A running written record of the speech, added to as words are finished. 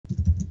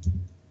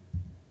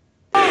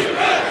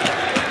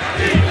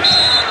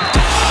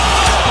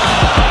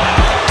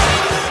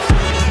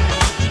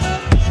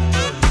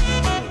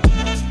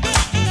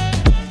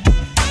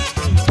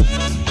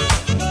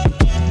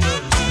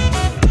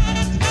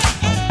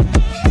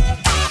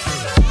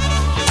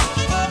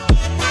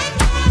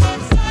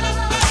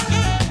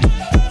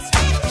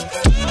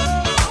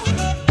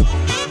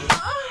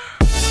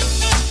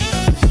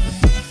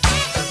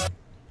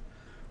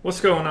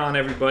What's going on,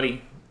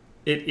 everybody?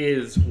 It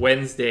is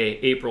Wednesday,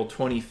 April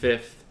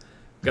 25th.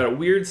 Got a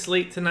weird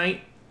slate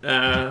tonight.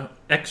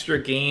 Extra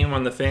game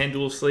on the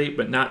FanDuel slate,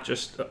 but not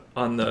just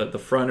on the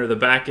front or the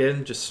back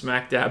end, just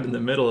smack dab in the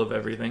middle of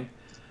everything.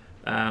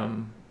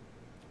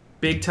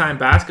 Big time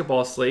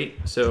basketball slate,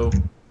 so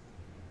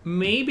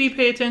maybe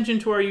pay attention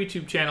to our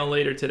YouTube channel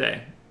later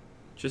today.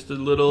 Just a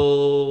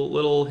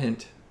little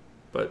hint,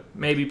 but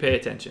maybe pay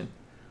attention.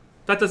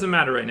 That doesn't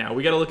matter right now.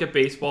 We got to look at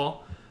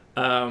baseball.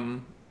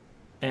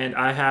 And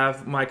I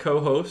have my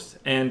co-host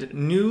and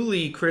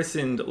newly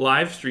christened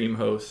live stream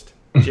host,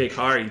 Jake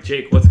Hari.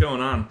 Jake, what's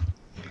going on?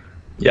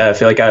 Yeah, I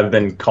feel like I've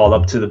been called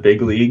up to the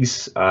big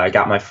leagues. I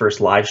got my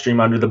first live stream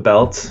under the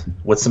belt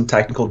with some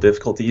technical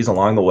difficulties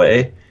along the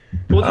way.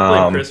 We'll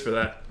blame Chris for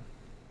that.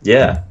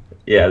 Yeah,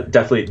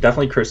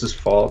 definitely Chris's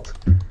fault.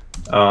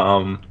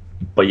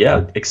 But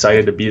yeah,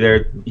 excited to be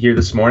here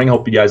this morning.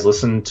 Hope you guys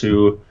listened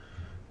to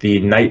the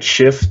night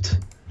shift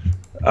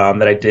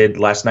that I did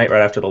last night right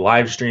after the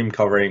live stream,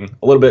 covering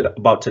a little bit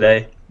about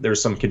today. There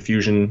was some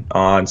confusion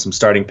on some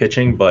starting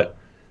pitching, but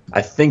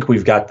I think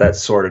we've got that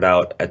sorted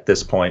out at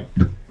this point.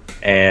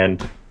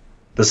 And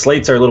the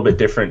slates are a little bit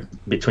different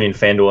between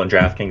FanDuel and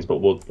DraftKings, but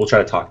we'll try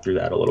to talk through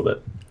that a little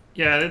bit.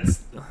 Yeah,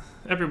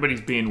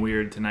 everybody's being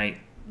weird tonight.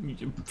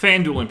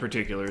 FanDuel in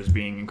particular is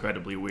being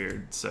incredibly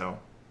weird, so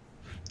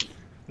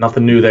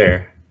nothing new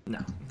there. No,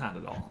 not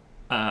at all.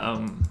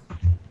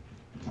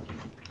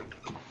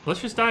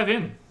 Let's just dive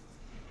in.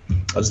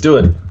 Let's do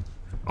it.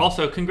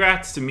 Also,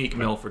 congrats to Meek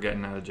Mill for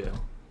getting out of jail.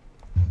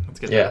 Let's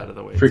get that out of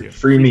the way, too.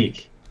 Free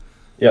Meek.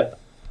 Yep.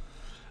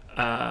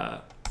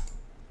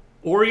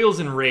 Orioles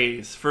and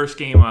Rays, first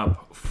game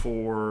up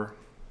for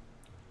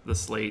the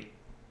slate.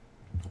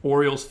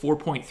 Orioles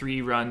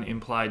 4.3 run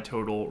implied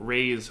total.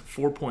 Rays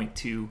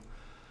 4.2.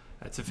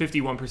 That's a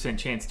 51%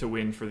 chance to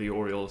win for the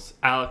Orioles.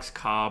 Alex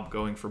Cobb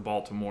going for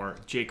Baltimore.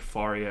 Jake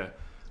Faria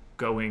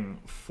going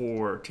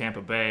for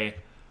Tampa Bay.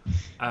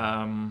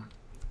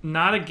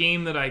 Not a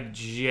game that I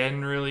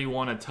generally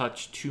want to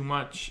touch too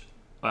much.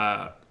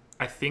 I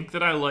think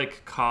that I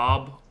like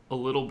Cobb a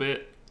little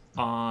bit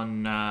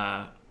on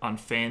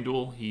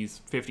FanDuel. He's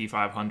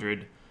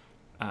 5,500.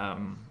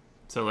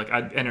 So like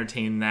I'd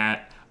entertain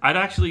that.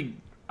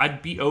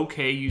 I'd be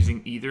okay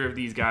using either of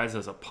these guys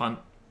as a punt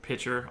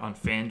pitcher on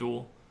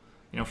FanDuel.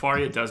 You know,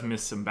 Faria does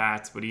miss some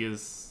bats, but he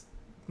is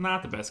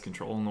not the best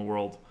control in the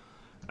world.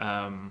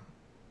 I'd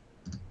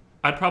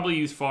probably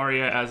use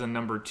Faria as a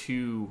number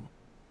 2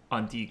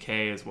 on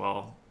DK as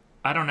well.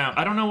 I don't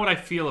know what I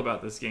feel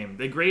about this game.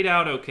 They grade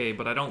out okay,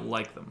 but I don't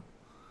like them.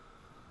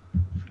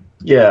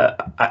 Yeah,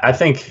 I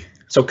think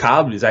so.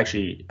 Cobb is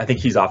actually, I think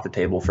he's off the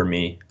table for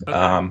me.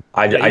 Okay.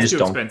 He's just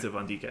too expensive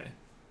on DK.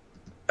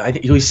 I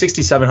think he's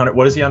 6,700.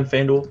 What is he on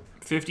FanDuel?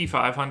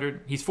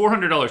 5,500. He's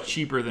 $400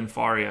 cheaper than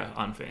Faria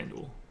on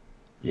FanDuel.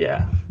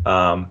 Yeah.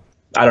 I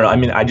don't know. I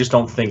mean, I just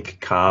don't think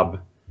Cobb.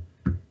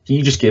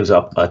 He just gives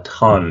up a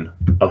ton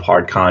of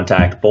hard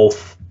contact,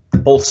 both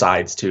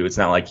sides too. It's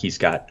not like he's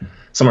got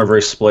some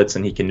reverse splits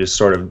and he can just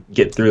sort of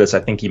get through this. I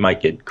think he might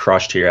get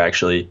crushed here,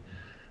 actually.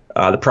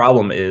 The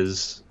problem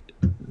is,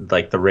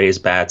 like, the Rays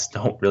bats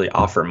don't really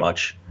offer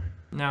much.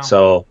 No.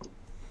 So,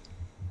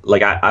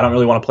 like, I don't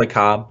really want to play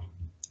Cobb.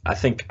 I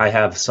think I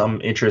have some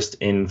interest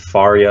in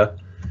Faria.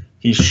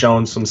 He's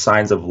shown some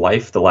signs of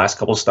life the last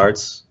couple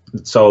starts.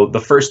 So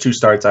the first 2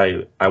 starts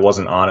I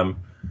wasn't on him,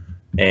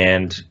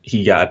 and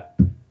he got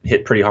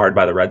hit pretty hard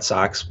by the Red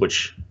Sox,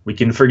 which we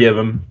can forgive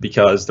him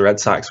because the Red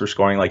Sox were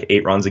scoring like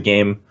 8 runs a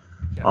game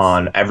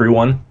on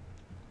everyone,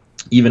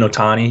 even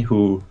Ohtani,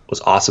 who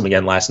was awesome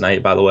again last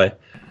night, by the way.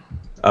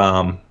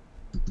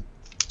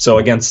 So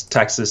against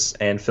Texas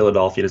and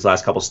Philadelphia, his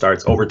last couple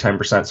starts, over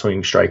 10%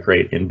 swinging strike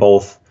rate in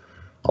both,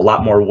 a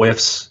lot more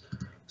whiffs.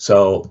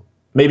 So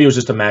maybe it was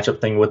just a matchup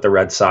thing with the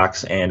Red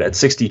Sox, and at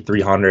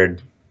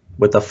 6,300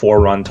 with a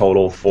 4-run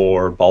total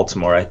for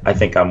Baltimore, I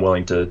think I'm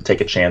willing to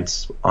take a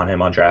chance on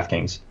him on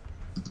DraftKings.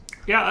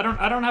 Yeah,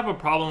 I don't have a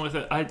problem with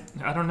it. I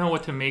don't know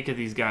what to make of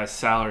these guys'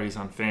 salaries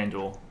on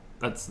FanDuel.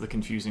 That's the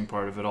confusing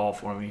part of it all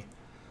for me.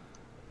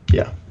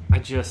 Yeah.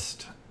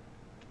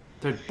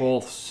 They're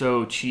both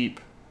so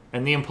cheap.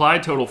 And the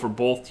implied total for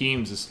both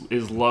teams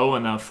is low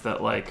enough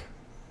that, like,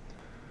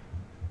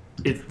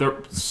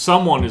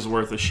 someone is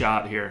worth a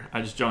shot here.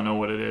 I just don't know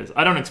what it is.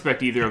 I don't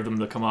expect either of them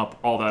to come up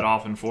all that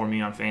often for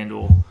me on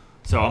FanDuel.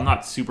 So I'm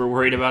not super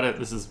worried about it.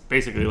 This is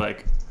basically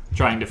like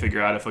trying to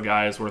figure out if a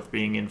guy is worth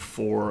being in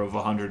 4 of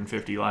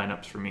 150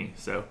 lineups for me.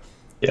 So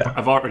yeah,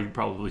 I've already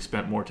probably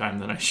spent more time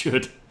than I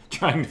should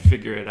trying to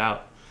figure it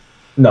out.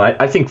 No,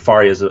 I think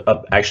Faria is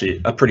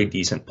actually a pretty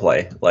decent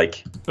play.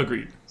 Like,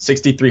 agreed.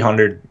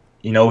 6,300,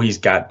 you know, he's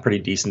got pretty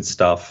decent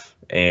stuff,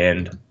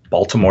 and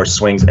Baltimore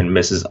swings and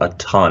misses a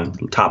ton.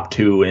 Top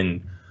 2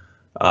 in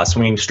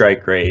swinging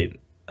strike rate,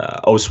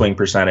 O-swing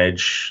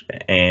percentage,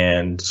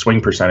 and swing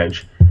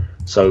percentage.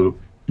 So,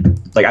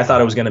 like, I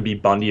thought it was going to be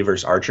Bundy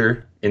versus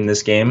Archer in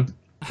this game.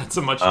 That's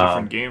a much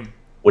different game.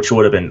 Which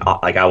would have been,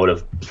 like, I would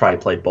have probably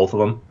played both of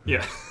them.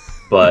 Yeah.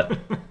 But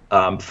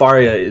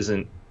Faria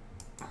isn't,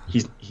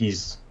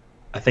 he's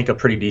I think, a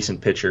pretty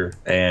decent pitcher,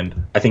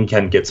 and I think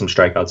can get some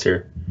strikeouts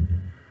here.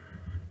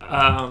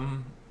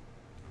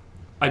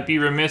 I'd be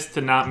remiss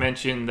to not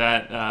mention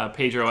that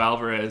Pedro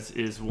Alvarez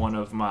is one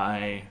of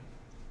my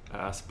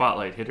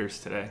spotlight hitters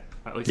today.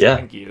 At least I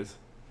think he is.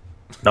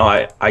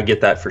 No, I get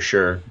that for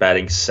sure.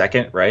 Batting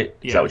second, right?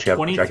 Is that what you have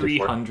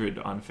 2,300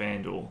 on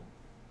FanDuel.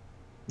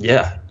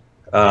 Yeah.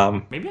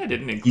 Maybe I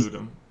didn't include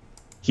him.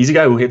 He's a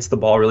guy who hits the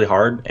ball really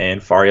hard,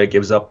 and Faria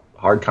gives up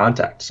hard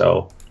contact.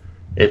 So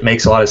it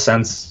makes a lot of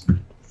sense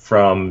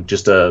from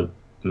just a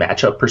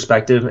matchup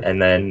perspective,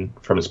 and then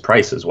from his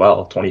price as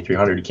well.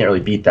 2,300. You can't really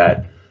beat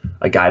that.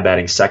 A guy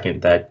batting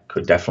second that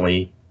could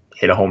definitely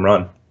hit a home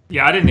run.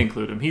 Yeah, I didn't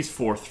include him. He's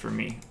fourth for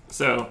me.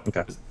 So,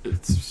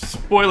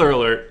 spoiler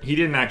alert, he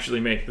didn't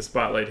actually make the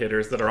spotlight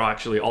hitters that are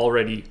actually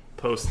already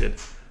posted.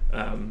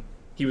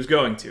 He was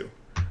going to.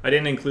 I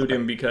didn't include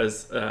him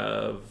because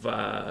of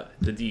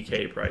the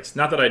DK price.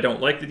 Not that I don't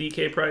like the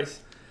DK price,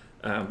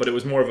 but it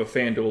was more of a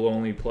FanDuel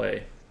only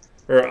play,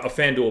 or a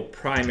FanDuel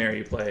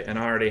primary play, and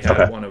I already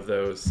had one of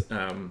those.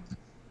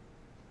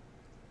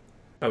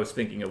 I was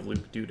thinking of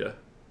Luke Duda.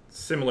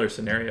 Similar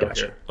scenario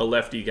here. A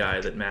lefty guy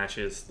that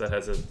matches, that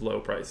has a low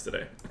price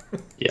today.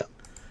 Yeah.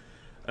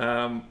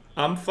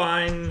 I'm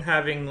fine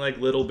having like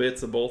little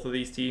bits of both of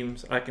these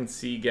teams. I can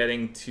see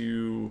getting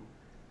to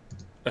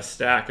a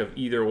stack of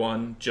either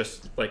one,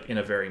 just like in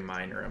a very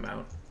minor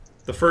amount.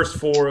 The first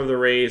four of the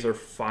Rays are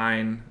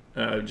fine,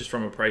 just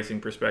from a pricing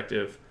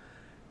perspective.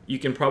 You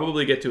can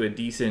probably get to a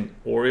decent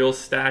Orioles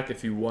stack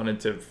if you wanted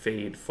to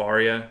fade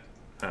Faria.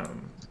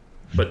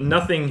 But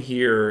nothing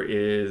here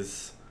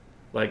is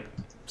like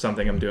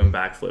something I'm doing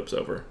backflips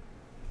over.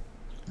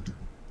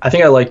 I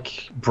think I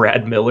like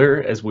Brad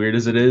Miller, as weird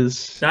as it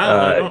is. No,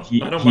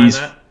 I don't mind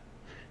that.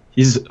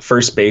 He's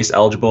first base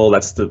eligible.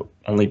 That's the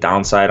only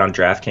downside on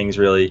DraftKings,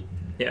 really.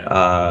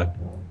 Yeah.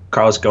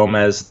 Carlos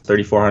Gomez,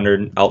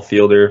 3,400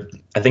 outfielder.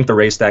 I think the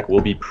Rays stack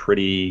will be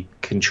pretty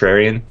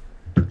contrarian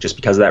just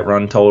because of that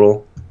run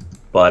total.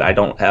 But I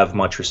don't have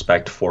much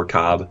respect for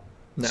Cobb.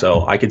 No.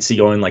 So I could see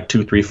going like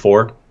 2, 3,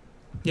 4.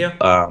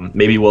 Yeah.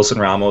 Maybe Wilson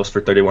Ramos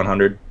for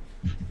 3,100.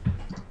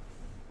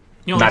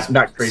 You know,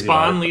 not crazy.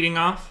 Spawn leading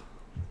off?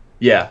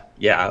 Yeah,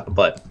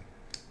 but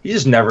he's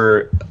just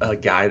never a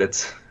guy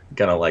that's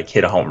gonna like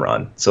hit a home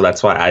run. So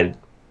that's why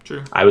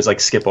I was like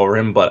skip over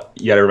him. But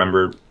you gotta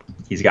remember,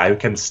 he's a guy who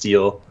can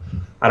steal.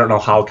 I don't know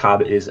how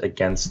Cobb is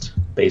against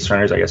base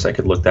runners. I guess I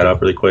could look that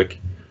up really quick.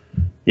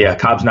 Yeah,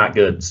 Cobb's not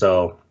good.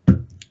 So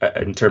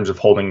in terms of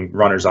holding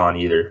runners on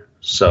either.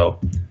 So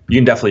you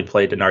can definitely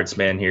play Denard's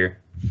man here.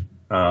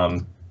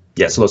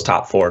 Yeah, so those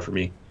top four for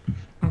me.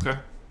 Okay.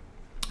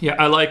 Yeah,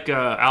 I like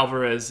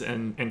Alvarez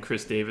and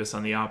Chris Davis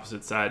on the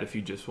opposite side. If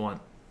you just want,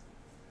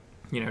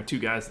 two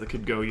guys that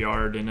could go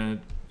yard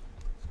in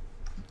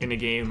a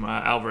game,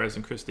 Alvarez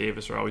and Chris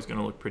Davis are always going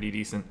to look pretty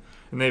decent,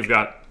 and they've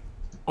got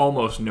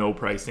almost no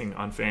pricing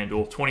on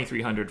FanDuel.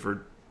 2,300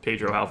 for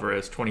Pedro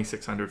Alvarez,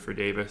 2,600 for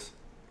Davis.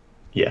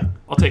 Yeah,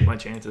 I'll take my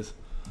chances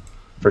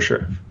for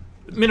sure.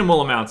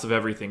 Minimal amounts of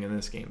everything in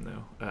this game,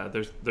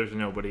 though. There's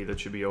nobody that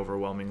should be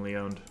overwhelmingly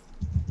owned.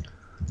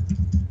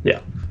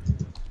 Yeah.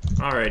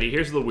 Alrighty,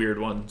 here's the weird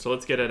one. So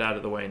let's get it out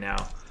of the way now.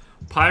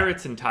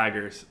 Pirates and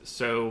Tigers.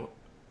 So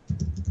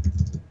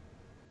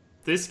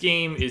this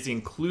game is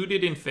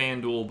included in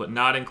FanDuel, but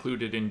not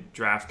included in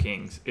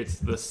DraftKings. It's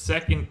the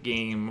second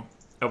game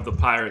of the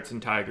Pirates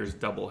and Tigers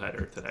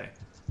doubleheader today.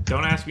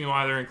 Don't ask me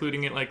why they're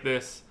including it like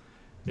this.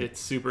 It's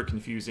super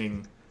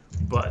confusing,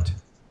 but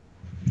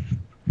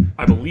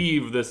I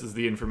believe this is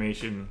the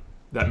information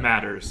that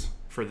matters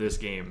for this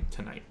game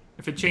tonight.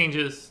 If it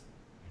changes,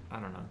 I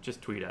don't know,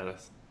 just tweet at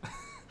us.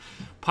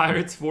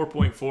 Pirates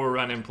 4.4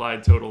 run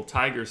implied total,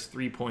 Tigers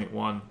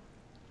 3.1.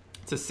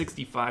 It's a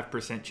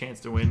 65% chance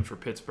to win for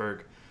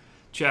Pittsburgh.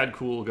 Chad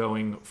Kuhl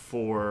going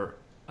for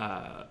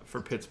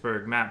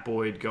Pittsburgh. Matt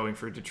Boyd going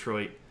for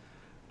Detroit.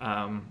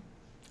 I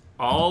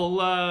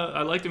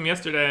liked him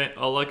yesterday.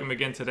 I'll like him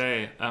again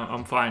today.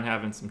 I'm fine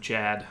having some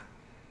Chad.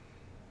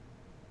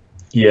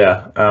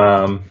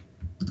 Yeah.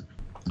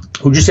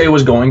 Who'd you say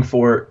was going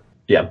for?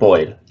 Yeah,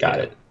 Boyd. Got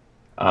it.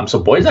 So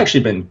Boyd's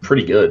actually been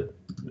pretty good.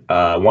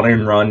 1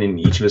 earned run in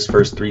each of his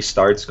first 3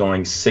 starts,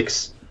 going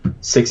 6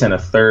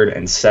 1/3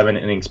 and 7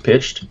 innings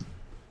pitched.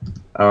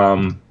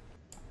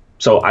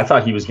 So I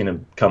thought he was going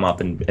to come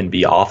up and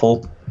be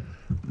awful.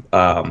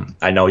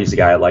 I know he's a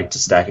guy I liked to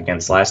stack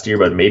against last year,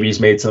 but maybe he's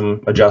made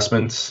some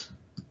adjustments.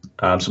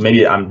 So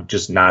maybe I'm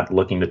just not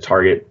looking to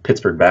target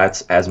Pittsburgh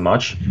bats as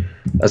much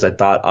as I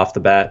thought off the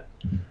bat.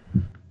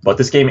 But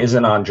this game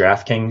isn't on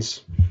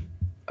DraftKings.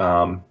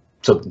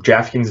 So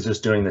DraftKings is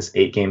just doing this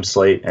 8-game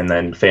slate, and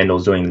then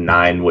FanDuel's doing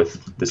 9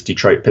 with this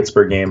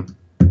Detroit-Pittsburgh game.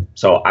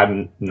 So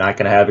I'm not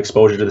going to have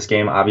exposure to this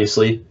game,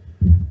 obviously.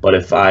 But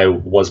if I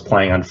was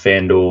playing on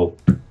FanDuel,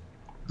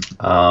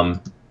 I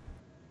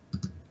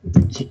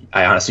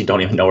honestly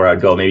don't even know where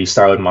I'd go. Maybe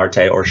Starlin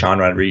Marte or Sean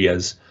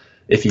Rodriguez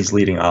if he's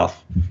leading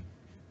off.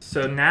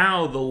 So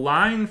now the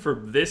line for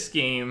this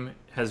game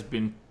has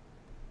been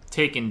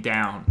taken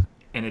down,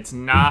 and it's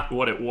not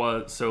what it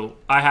was. So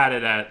I had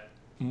it at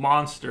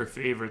monster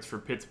favorites for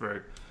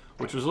Pittsburgh,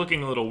 which was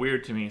looking a little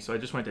weird to me, so I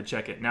just went to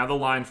check it. Now the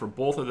line for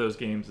both of those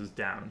games is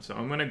down, so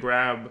I'm going to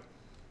grab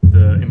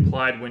the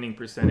implied winning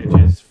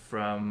percentages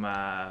from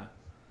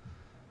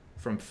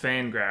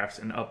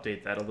FanGraphs and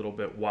update that a little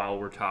bit while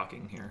we're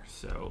talking here.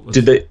 So let's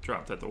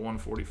drop that to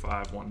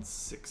 145,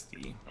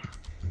 160.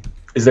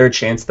 Is there a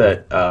chance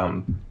that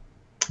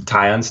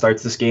Tyon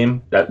starts this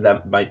game?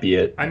 That might be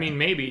it. I mean,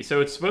 maybe.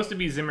 So it's supposed to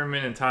be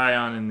Zimmerman and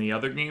Tyon in the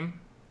other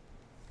game.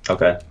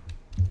 Okay.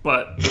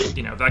 But,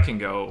 that can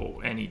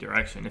go any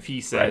direction. If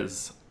he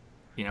says,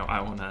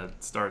 I want to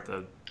start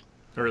the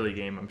early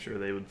game, I'm sure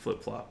they would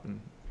flip-flop,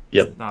 and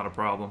it's not a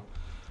problem.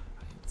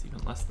 It's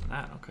even less than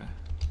that. Okay.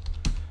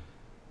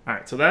 All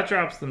right, so that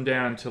drops them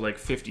down to like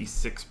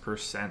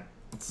 56%.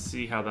 Let's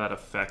see how that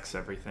affects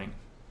everything.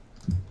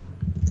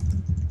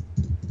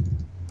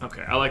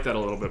 Okay, I like that a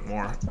little bit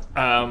more.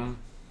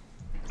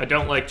 I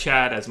don't like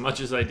Chad as much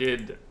as I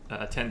did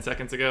 10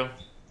 seconds ago,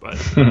 but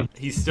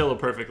he's still a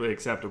perfectly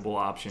acceptable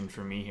option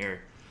for me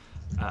here.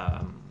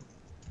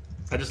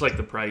 I just like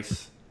the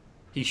price.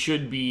 He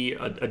should be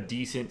a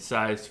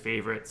decent-sized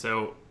favorite,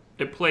 so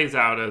it plays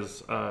out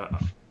as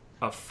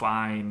a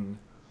fine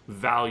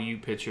value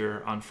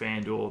pitcher on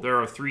FanDuel. There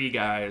are 3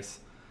 guys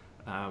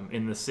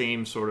in the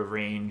same sort of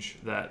range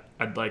that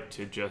I'd like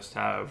to just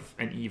have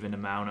an even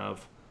amount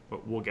of,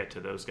 but we'll get to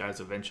those guys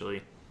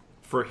eventually.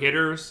 For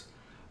hitters,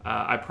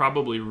 I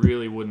probably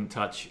really wouldn't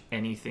touch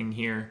anything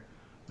here.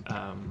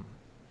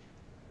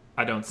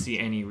 I don't see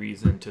any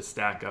reason to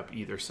stack up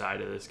either side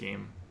of this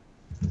game.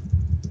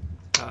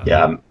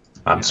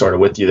 I'm sort of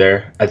with you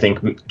there. I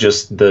think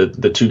just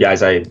the 2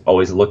 guys I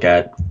always look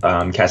at,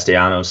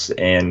 Castellanos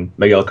and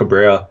Miguel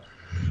Cabrera,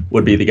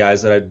 would be the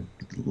guys that I'd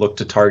look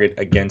to target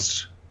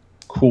against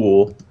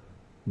Cool.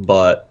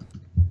 But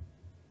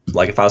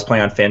like if I was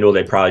playing on FanDuel,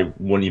 they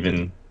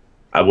probably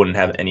I wouldn't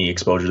have any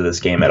exposure to this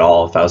game at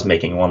all if I was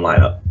making one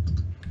lineup.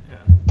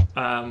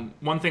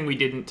 One thing we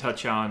didn't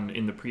touch on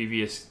in the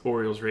previous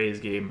Orioles-Rays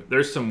game,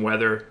 there's some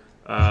weather.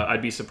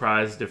 I'd be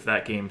surprised if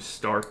that game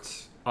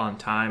starts on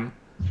time,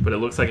 but it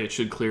looks like it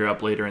should clear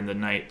up later in the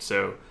night.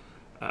 So,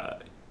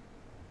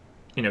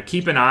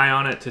 keep an eye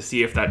on it to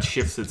see if that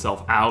shifts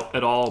itself out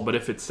at all. But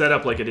if it's set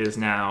up like it is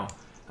now,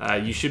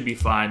 you should be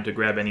fine to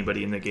grab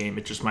anybody in the game.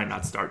 It just might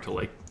not start till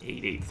like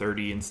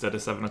 8:30 instead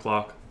of 7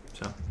 o'clock.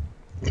 So,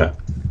 okay.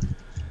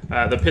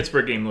 The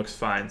Pittsburgh game looks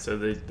fine, so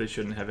they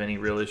shouldn't have any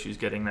real issues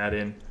getting that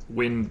in.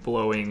 Wind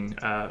blowing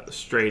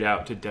straight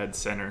out to dead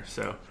center,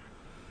 so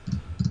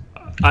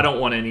I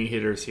don't want any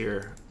hitters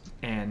here.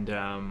 And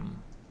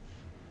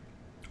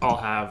I'll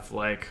have,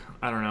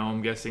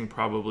 I'm guessing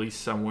probably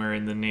somewhere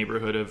in the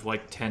neighborhood of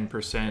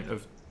 10%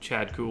 of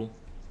Chad Cool.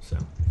 So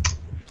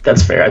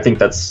that's fair. I think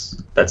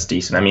that's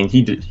decent. I mean,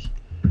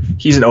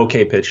 he's an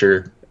okay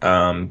pitcher,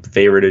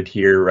 favorited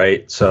here,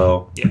 right?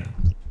 So yeah.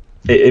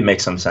 It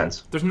makes some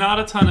sense. There's not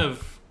a ton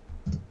of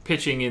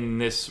pitching in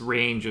this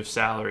range of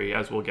salary,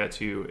 as we'll get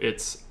to.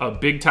 It's a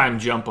big-time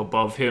jump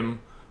above him,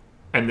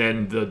 and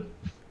then the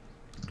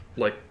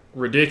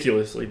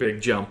ridiculously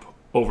big jump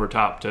over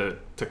top to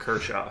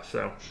Kershaw.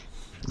 So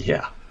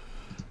yeah,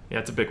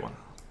 it's a big one.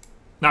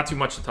 Not too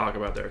much to talk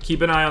about there.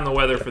 Keep an eye on the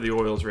weather for the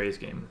Orioles-Rays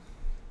game.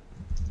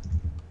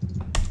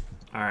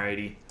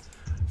 Alrighty.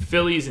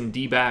 Phillies and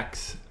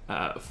D-backs.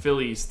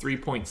 Phillies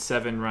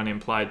 3.7 run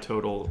implied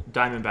total.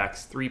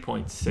 Diamondbacks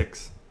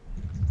 3.6.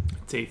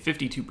 It's a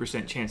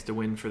 52% chance to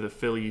win for the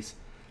Phillies.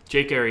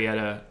 Jake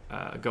Arrieta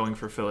going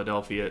for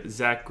Philadelphia.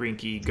 Zach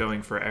Greinke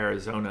going for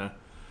Arizona.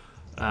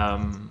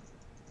 I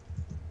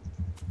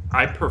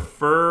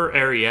prefer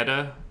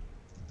Arrieta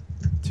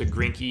to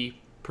Greinke,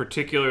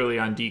 particularly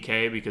on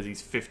DK because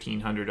he's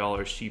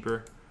 $1,500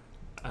 cheaper.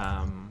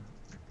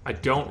 I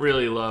don't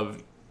really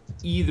love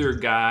either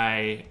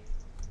guy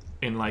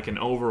in an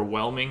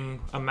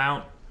overwhelming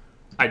amount.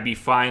 I'd be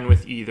fine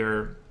with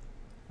either.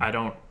 I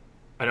don't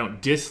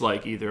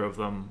dislike either of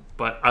them,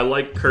 but I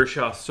like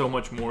Kershaw so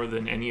much more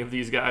than any of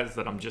these guys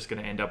that I'm just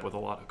going to end up with a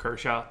lot of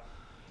Kershaw.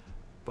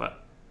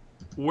 But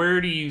where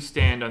do you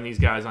stand on these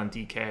guys on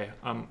DK?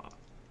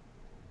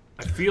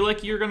 I feel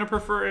like you're going to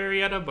prefer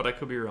Arrieta, but I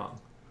could be wrong.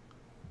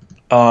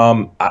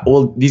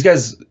 Well, these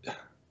guys.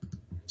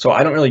 So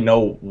I don't really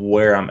know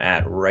where I'm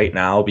at right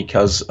now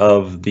because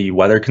of the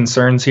weather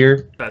concerns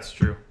here. That's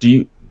true.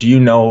 Do you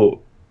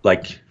know,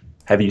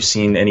 have you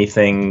seen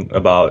anything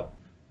about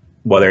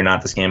whether or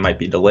not this game might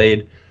be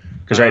delayed?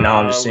 Because right now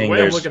I'm just seeing the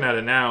way I'm looking at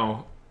it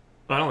now,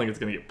 I don't think it's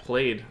going to get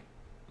played.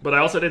 But I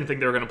also didn't think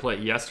they were going to play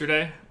it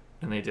yesterday,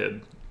 and they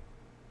did.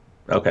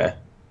 Okay.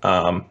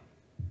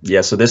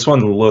 Yeah, so this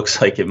one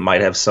looks like it might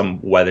have some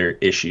weather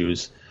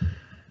issues.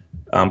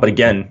 But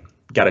again,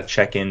 got to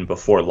check in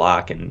before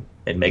lock and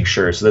make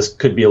sure. So this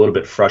could be a little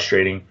bit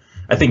frustrating.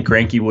 I think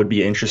Greinke would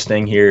be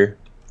interesting here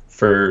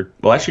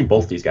actually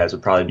both these guys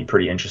would probably be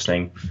pretty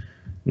interesting.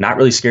 Not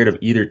really scared of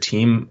either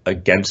team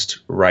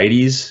against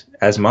righties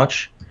as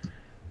much.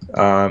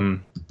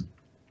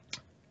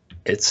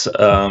 It's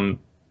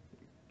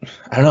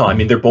I don't know. I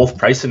mean, they're both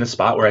priced in a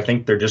spot where I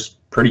think they're just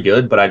pretty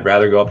good, but I'd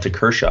rather go up to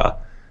Kershaw.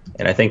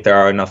 And I think there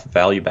are enough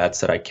value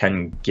bets that I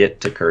can get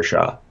to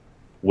Kershaw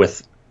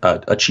with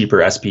a cheaper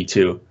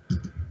SP2.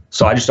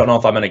 So I just don't know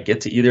if I'm going to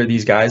get to either of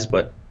these guys,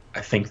 but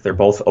I think they're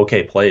both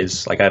okay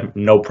plays. Like, I have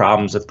no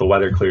problems if the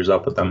weather clears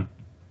up with them.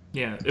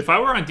 Yeah, if I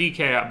were on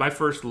DK, my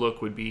first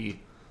look would be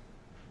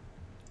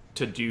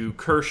to do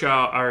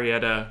Kershaw,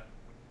 Arrieta,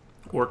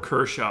 or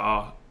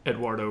Kershaw,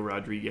 Eduardo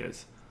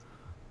Rodriguez.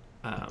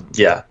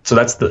 Yeah, so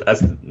that's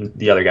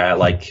the other guy I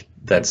like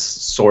that's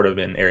sort of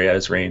in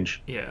Arrieta's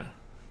range. Yeah.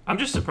 I'm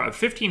just surprised.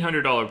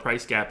 $1,500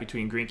 price gap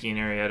between Greinke and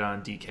Arrieta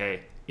on DK.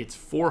 It's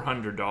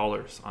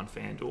 $400 on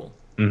FanDuel.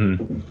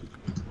 Mm-hmm.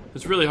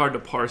 It's really hard to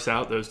parse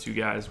out those two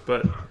guys,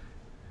 but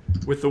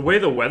with the way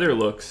the weather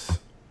looks,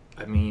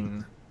 I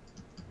mean,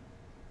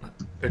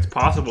 it's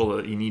possible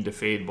that you need to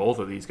fade both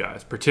of these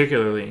guys,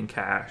 particularly in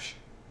cash.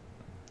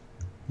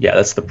 Yeah,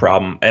 that's the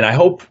problem. And I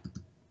hope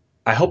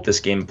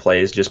this game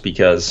plays just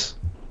because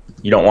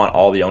you don't want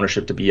all the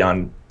ownership to be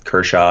on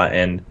Kershaw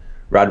and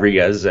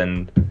Rodriguez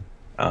and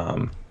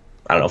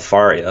I don't know,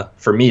 Faria.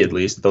 For me, at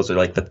least, those are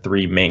like the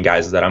three main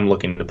guys that I'm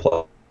looking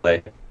to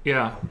play.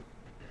 Yeah.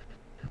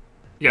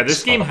 Yeah,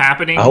 this game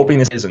happening. I'm hoping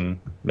this is, and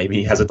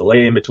maybe has a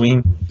delay in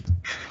between.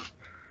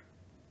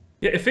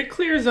 Yeah, if it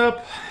clears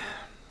up,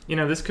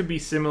 this could be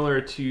similar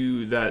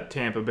to that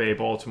Tampa Bay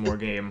Baltimore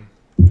game.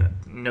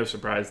 No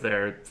surprise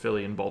there.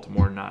 Philly and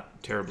Baltimore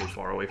not terribly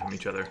far away from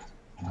each other.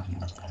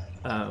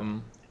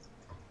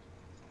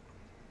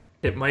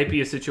 It might be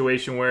a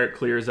situation where it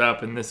clears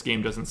up and this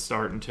game doesn't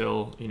start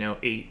until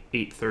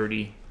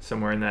 8:30,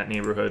 somewhere in that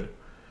neighborhood.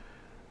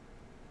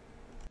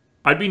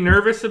 I'd be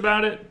nervous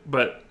about it,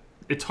 but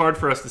it's hard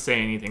for us to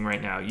say anything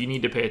right now. You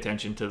need to pay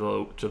attention to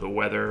the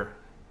weather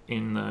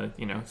in the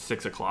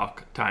 6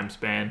 o'clock time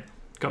span.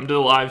 Come to the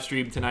live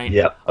stream tonight.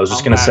 Yeah, I was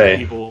just gonna say,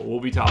 people. I'll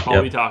be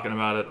talking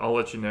about it. I'll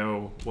let you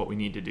know what we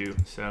need to do.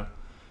 So,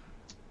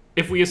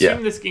 if we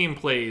assume this game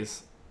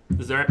plays,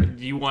 do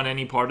you want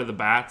any part of the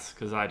bats?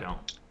 Because I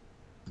don't.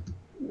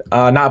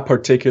 Not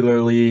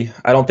particularly.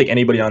 I don't think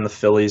anybody on the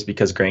Phillies,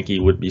 because Greinke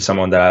would be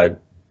someone that I'd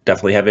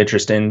definitely have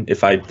interest in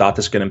if I thought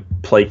this was going to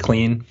play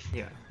clean.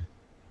 Yeah.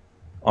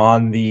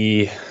 On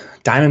the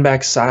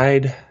Diamondback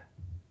side,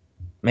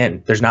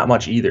 man, there's not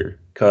much either,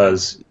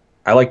 because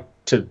I like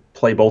to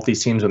play both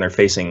these teams when they're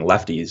facing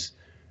lefties,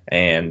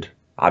 and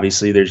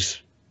obviously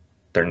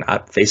they're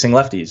not facing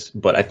lefties.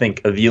 But I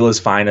think Avila's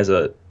fine as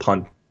a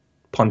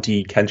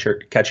punty catcher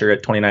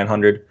at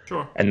 2,900.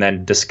 Sure. And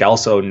then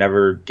Descalso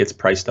never gets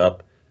priced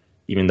up,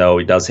 even though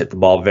he does hit the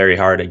ball very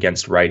hard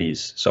against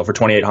righties. So for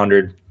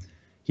 2,800,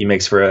 he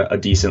makes for a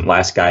decent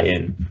last guy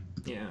in.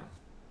 Yeah.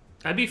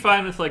 I'd be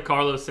fine with like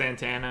Carlos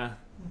Santana.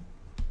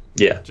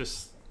 Yeah.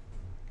 Just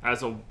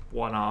as a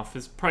one-off.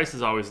 His price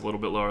is always a little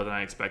bit lower than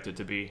I expect it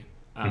to be.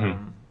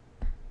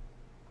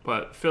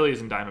 But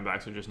Phillies and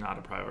Diamondbacks are just not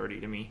a priority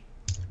to me.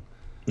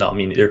 No,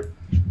 me neither.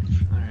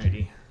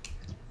 Alrighty.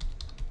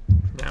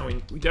 Now we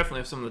definitely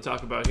have something to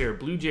talk about here.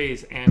 Blue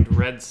Jays and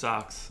Red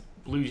Sox.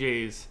 Blue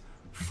Jays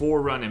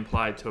 4-run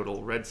implied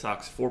total. Red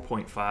Sox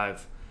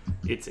 4.5.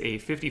 It's a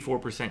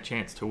 54%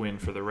 chance to win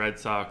for the Red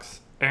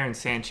Sox. Aaron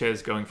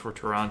Sanchez going for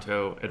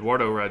Toronto.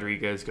 Eduardo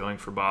Rodriguez going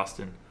for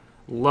Boston.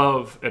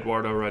 Love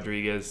Eduardo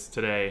Rodriguez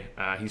today.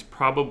 He's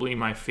probably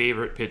my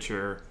favorite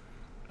pitcher,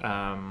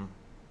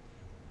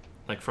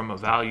 like from a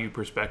value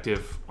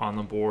perspective on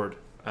the board.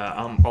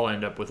 I'll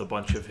end up with a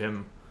bunch of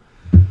him,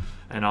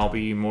 and I'll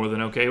be more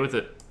than okay with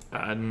it.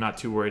 I'm not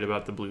too worried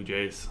about the Blue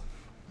Jays.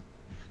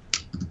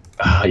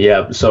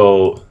 Yeah,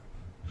 so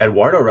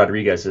Eduardo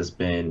Rodriguez has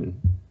been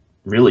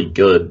really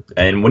good,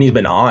 and when he's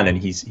been on, and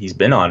he's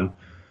been on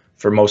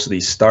for most of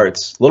these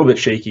starts, a little bit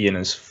shaky in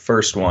his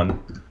first one.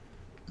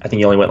 I think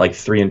he only went like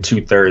 3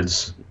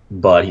 2/3,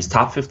 but he's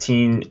top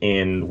 15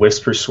 in whiffs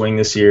per swing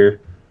this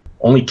year.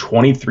 Only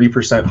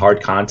 23%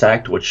 hard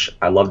contact, which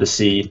I love to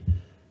see.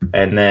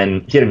 And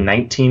then he had a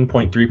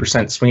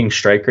 19.3% swinging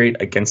strike rate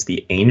against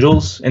the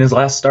Angels in his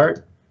last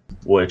start,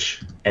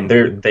 and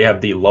they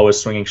have the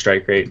lowest swinging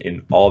strike rate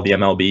in all of the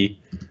MLB.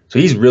 So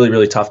he's really,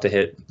 really tough to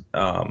hit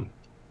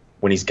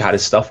when he's got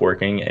his stuff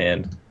working,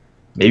 and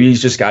maybe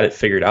he's just got it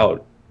figured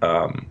out.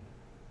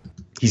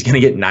 He's going to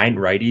get 9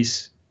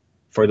 righties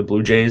for the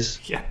Blue Jays.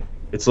 Yeah,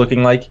 it's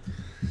looking like.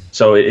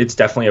 So it's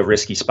definitely a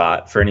risky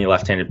spot for any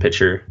left-handed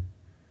pitcher.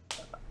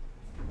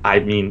 I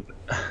mean,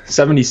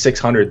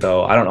 7,600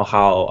 though. I don't know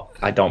how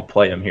I don't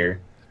play him here.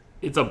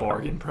 It's a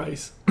bargain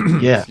price.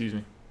 Yeah. Excuse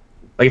me.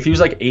 Like if he was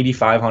like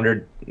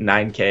 8,500,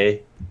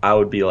 9K, I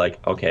would be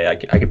like, okay, I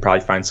could probably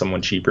find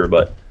someone cheaper.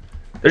 But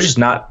there's just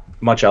not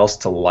much else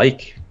to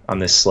like on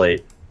this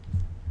slate.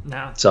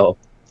 No. So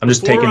I'm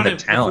just taking the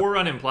talent. The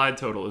 4-run implied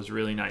total is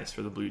really nice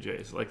for the Blue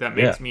Jays. Like that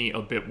makes me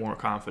a bit more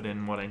confident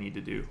in what I need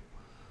to do.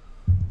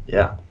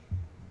 Yeah.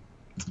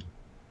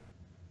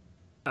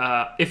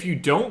 If you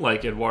don't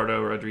like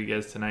Eduardo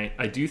Rodriguez tonight,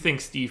 I do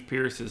think Steve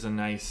Pearce is a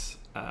nice,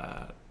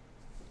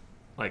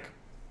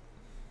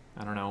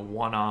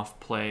 one-off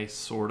play,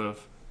 sort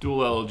of.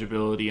 Dual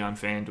eligibility on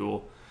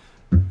FanDuel.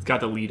 It's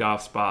got the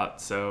leadoff spot,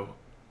 so,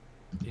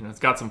 it's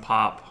got some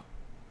pop.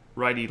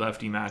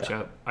 Righty-lefty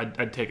matchup.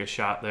 I'd take a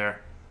shot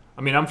there.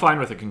 I mean, I'm fine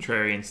with a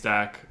contrarian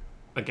stack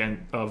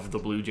again of the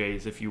Blue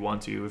Jays if you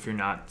want to, if you're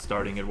not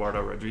starting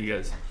Eduardo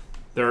Rodriguez.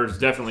 There's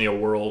definitely a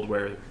world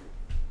where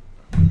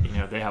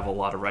they have a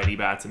lot of righty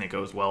bats and it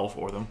goes well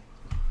for them.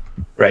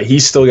 Right.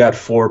 He's still got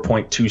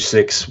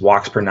 4.26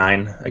 walks per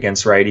 9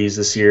 against righties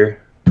this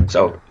year.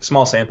 So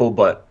small sample,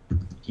 but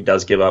he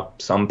does give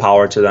up some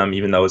power to them,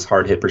 even though his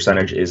hard hit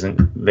percentage isn't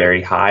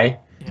very high.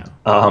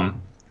 Yeah.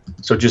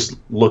 So just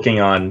looking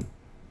on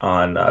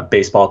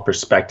Baseball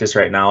Prospectus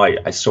right now,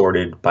 I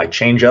sorted by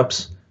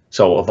changeups.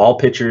 So of all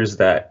pitchers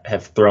that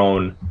have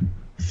thrown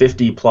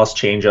 50-plus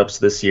changeups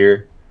this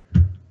year,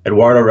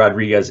 Eduardo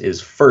Rodriguez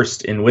is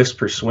first in whiffs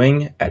per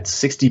swing at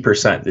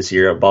 60% this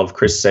year, above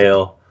Chris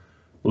Sale,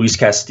 Luis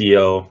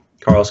Castillo,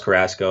 Carlos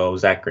Carrasco,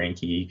 Zach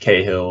Greinke,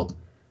 Cahill.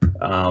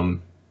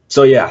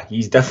 So yeah,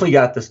 he's definitely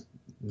got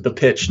the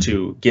pitch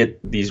to get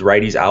these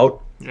righties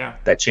out. Yeah.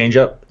 That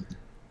changeup.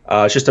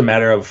 It's just a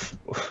matter of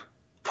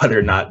whether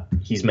or not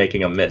he's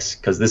making a miss,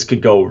 because this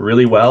could go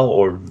really well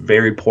or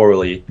very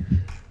poorly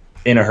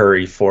in a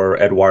hurry for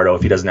Eduardo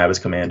if he doesn't have his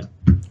command.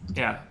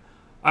 Yeah.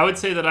 I would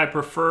say that I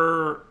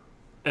prefer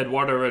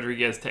Eduardo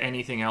Rodriguez to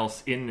anything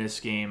else in this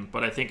game,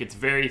 but I think it's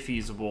very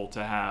feasible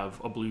to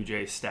have a Blue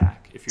Jay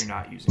stack if you're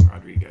not using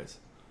Rodriguez.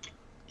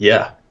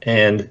 Yeah,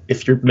 and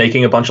if you're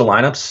making a bunch of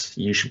lineups,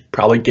 you should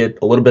probably get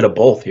a little bit of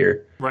both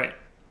here. Right.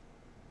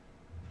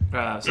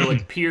 So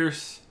like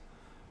Pierce,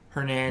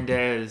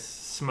 Hernandez,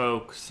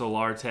 Smoke,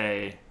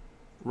 Solarte,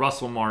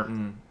 Russell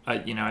Martin,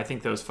 I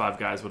think those 5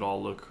 guys would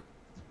all look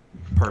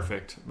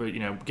perfect. But,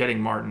 getting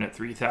Martin at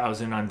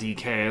 3,000 on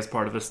DK as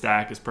part of the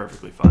stack is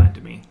perfectly fine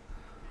to me.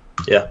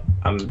 Yeah,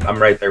 I'm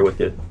right there with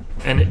you.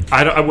 And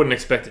I wouldn't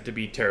expect it to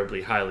be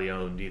terribly highly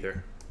owned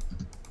either.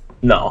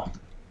 No,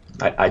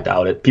 I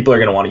doubt it. People are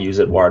going to want to use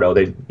Eduardo.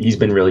 He's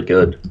been really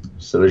good,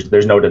 so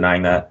there's no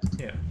denying that.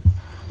 Yeah.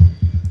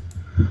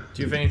 Do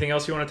you have anything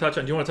else you want to touch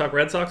on? Do you want to talk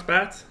Red Sox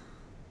bats?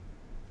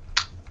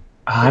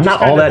 I'm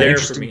not all that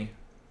interested. For me.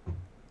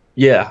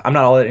 Yeah, I'm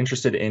not all that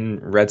interested in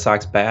Red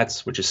Sox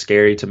bats, which is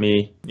scary to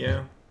me.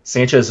 Yeah.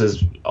 Sanchez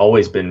has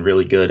always been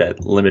really good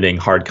at limiting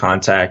hard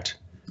contact,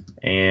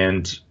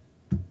 and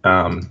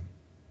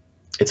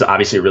it's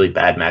obviously a really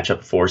bad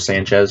matchup for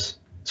Sanchez,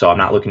 so I'm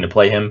not looking to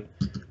play him.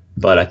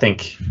 But I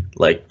think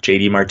like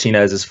JD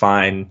Martinez is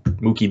fine,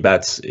 Mookie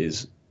Betts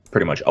is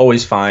pretty much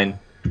always fine,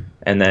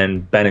 and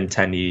then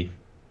Benintendi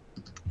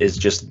is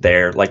just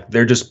there. Like,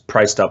 they're just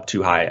priced up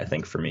too high, I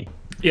think, for me.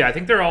 Yeah, I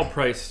think they're all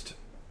priced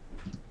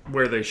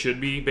where they should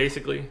be,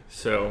 basically.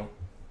 So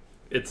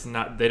it's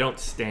not, they don't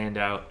stand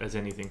out as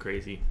anything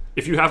crazy.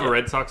 If you have a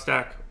Red Sox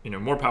stack,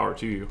 more power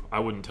to you. I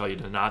wouldn't tell you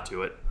to not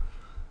do it.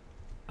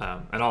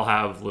 And I'll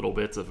have little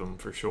bits of them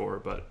for sure,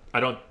 but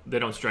they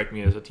don't strike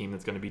me as a team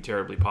that's going to be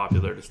terribly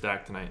popular to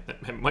stack tonight.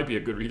 That might be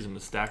a good reason to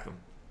stack them.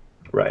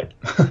 Right.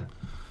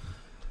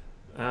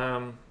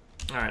 All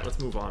right, let's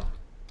move on.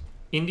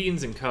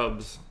 Indians and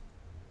Cubs.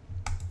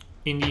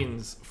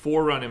 Indians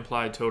 4-run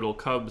implied total,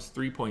 Cubs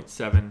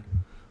 3.7.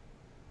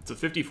 It's a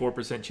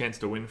 54% chance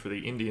to win for the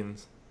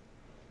Indians.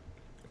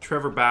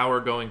 Trevor Bauer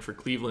going for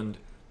Cleveland,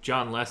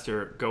 John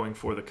Lester going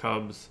for the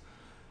Cubs.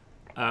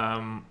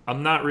 I'm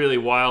not really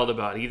wild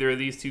about either of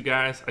these two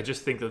guys. I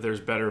just think that there's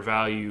better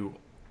value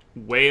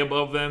way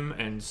above them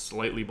and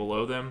slightly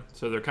below them.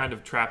 So they're kind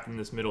of trapped in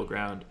this middle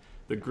ground.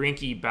 The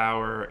Greinke,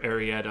 Bauer,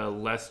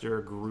 Arrieta,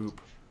 Lester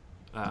group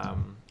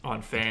on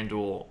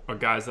FanDuel are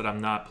guys that I'm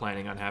not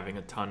planning on having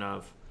a ton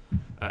of.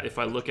 If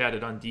I look at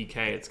it on DK,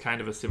 it's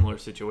kind of a similar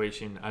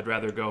situation. I'd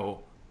rather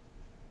go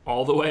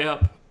all the way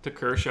up to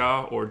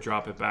Kershaw or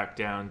drop it back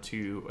down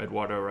to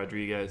Eduardo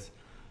Rodriguez.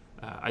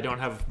 I don't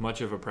have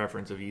much of a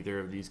preference of either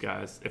of these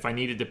guys. If I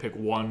needed to pick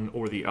one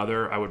or the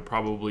other, I would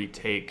probably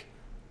take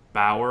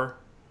Bauer,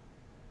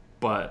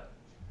 but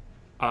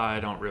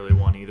I don't really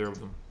want either of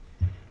them.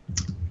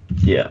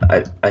 Yeah,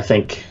 I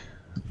think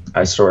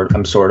I'm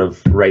sort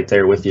of right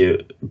there with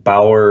you.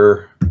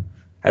 Bauer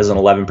has an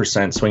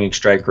 11% swinging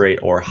strike rate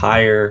or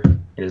higher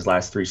in his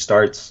last 3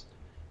 starts.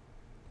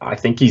 I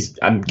think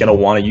I'm going to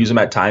want to use him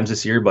at times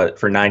this year, but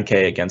for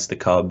 9K against the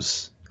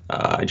Cubs,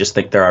 I just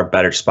think there are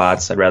better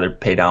spots. I'd rather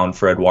pay down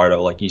for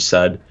Eduardo, like you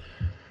said.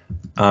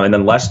 And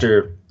then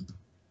Lester,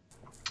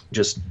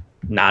 just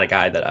not a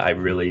guy that I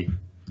really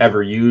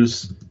ever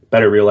use.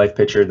 Better real-life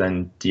pitcher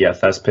than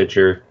DFS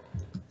pitcher.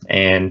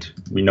 And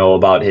we know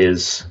about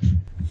his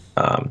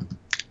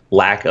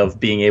lack of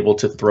being able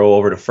to throw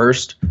over to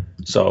first.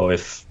 So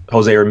if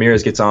Jose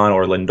Ramirez gets on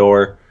or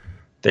Lindor,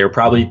 they're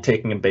probably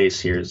taking a base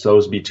here. So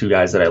those would be 2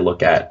 guys that I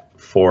look at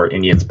for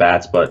Indians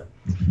bats, but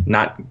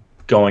not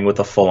going with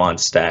a full-on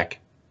stack.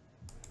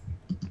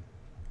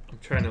 I'm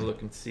trying to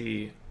look and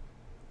see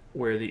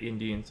where the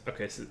Indians...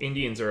 Okay, so the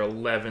Indians are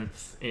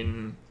 11th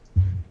in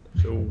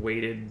the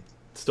weighted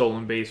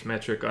stolen base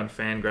metric on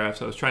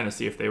FanGraphs. I was trying to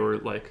see if they were,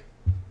 like,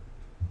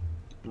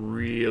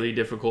 really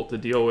difficult to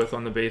deal with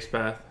on the base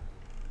path,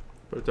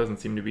 but it doesn't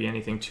seem to be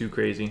anything too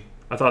crazy.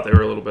 I thought they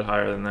were a little bit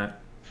higher than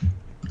that.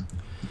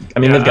 I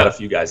mean, they've got a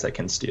few guys that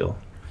can steal.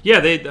 Yeah,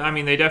 they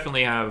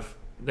definitely have...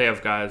 They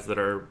have guys that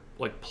are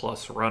like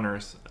plus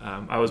runners.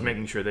 I was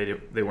making sure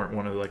they weren't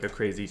one of like a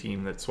crazy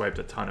team that swiped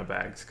a ton of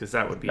bags, because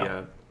that would be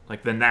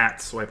like the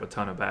Nats swipe a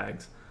ton of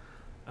bags.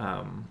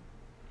 So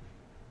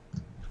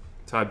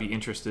I'd be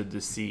interested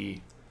to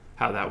see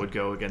how that would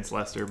go against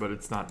Leicester, but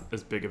it's not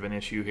as big of an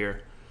issue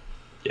here.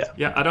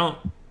 Yeah,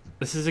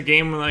 this is a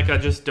game like I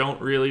just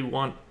don't really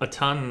want a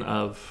ton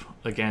of.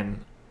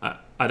 Again,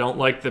 I don't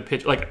like the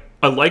pitch. Like,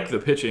 I like the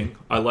pitching.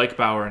 I like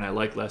Bauer and I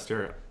like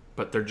Leicester,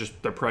 but they're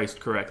priced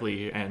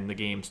correctly and the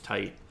game's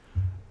tight.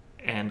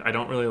 And I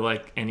don't really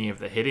like any of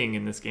the hitting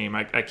in this game.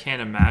 I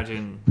can't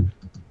imagine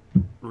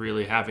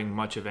really having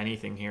much of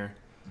anything here.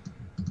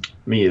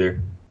 Me either.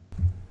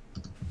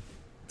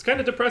 It's kind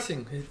of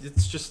depressing.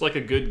 It's just like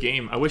a good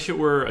game. I wish it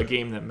were a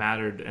game that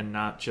mattered and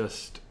not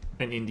just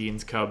an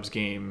Indians-Cubs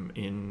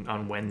game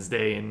on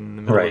Wednesday in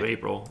the middle of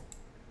April.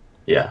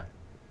 Yeah.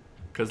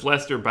 Because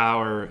Leicester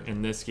Bauer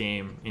in this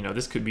game,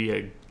 this could be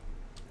a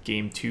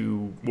Game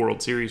 2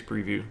 World Series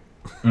preview.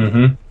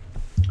 Mm-hmm.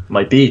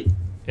 Might be.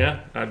 Yeah,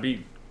 I'd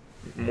be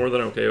more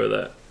than okay with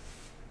that.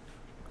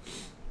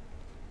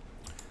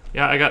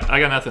 Yeah, I got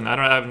nothing.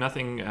 I have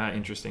nothing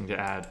interesting to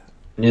add.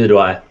 Neither do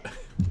I.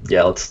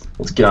 Yeah, let's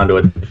get on to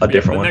a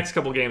different one. The next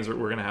couple games, we're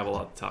going to have a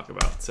lot to talk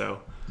about.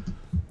 So,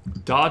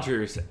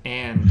 Dodgers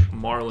and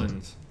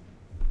Marlins.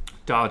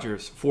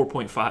 Dodgers,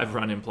 4.5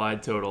 run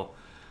implied total.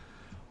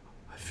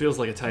 Feels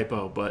like a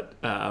typo,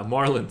 but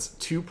Marlins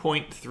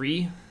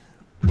 2.3,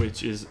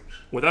 which is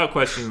without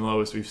question the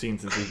lowest we've seen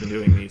since we've been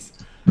doing these.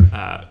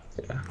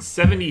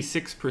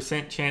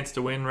 76% chance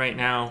to win right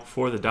now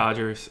for the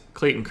Dodgers.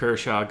 Clayton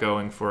Kershaw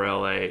going for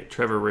LA.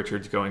 Trevor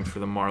Richards going for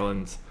the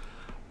Marlins.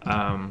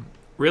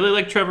 Really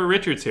like Trevor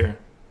Richards here.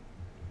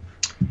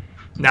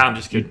 No, I'm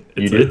just kidding.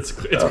 It's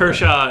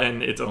Kershaw,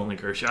 and it's only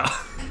Kershaw.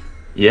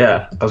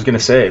 Yeah, I was gonna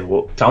say.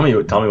 Well, tell me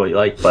what you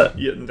like, but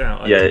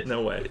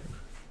no way.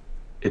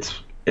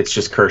 It's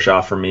just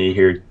Kershaw for me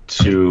here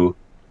too.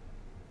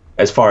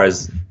 As far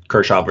as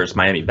Kershaw versus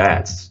Miami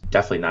bats,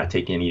 definitely not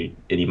taking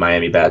any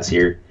Miami bats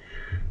here.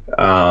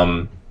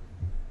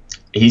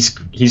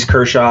 He's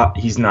Kershaw.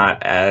 He's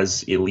not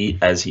as elite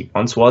as he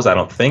once was, I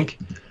don't think.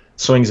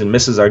 Swings and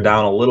misses are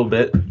down a little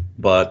bit,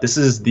 but this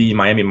is the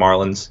Miami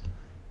Marlins,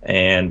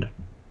 and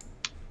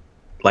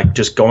like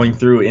just going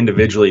through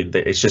individually,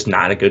 it's just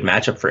not a good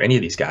matchup for any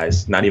of these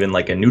guys. Not even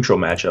like a neutral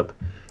matchup.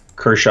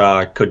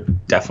 Kershaw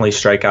could definitely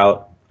strike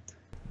out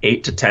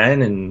 8 to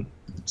 10 in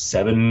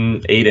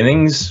 7-8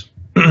 innings.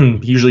 He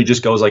usually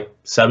just goes like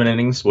 7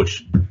 innings,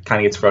 which kind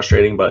of gets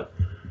frustrating. But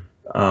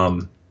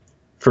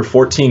for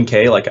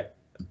 14K, like I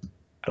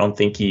don't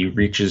think he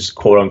reaches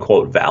quote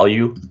unquote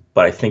value,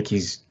 but I think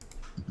he's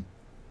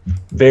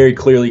very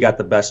clearly got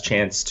the best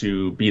chance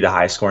to be the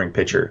high scoring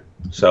pitcher.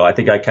 So I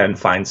think I can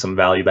find some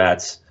value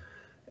bats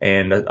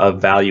and a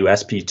value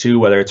SP2,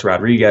 whether it's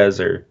Rodriguez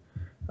or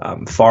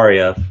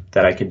Faria,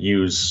 that I could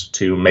use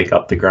to make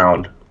up the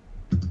ground.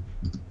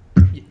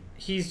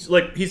 He's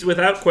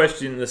without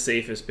question the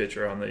safest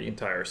pitcher on the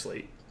entire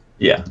slate.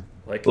 Yeah.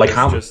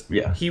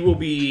 He will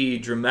be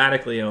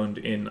dramatically owned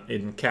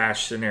in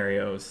cash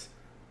scenarios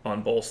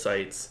on both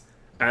sites,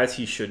 as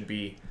he should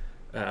be.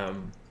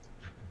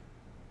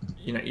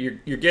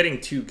 You're getting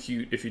too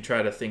cute if you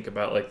try to think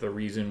about like the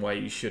reason why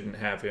you shouldn't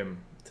have him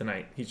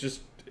tonight. He's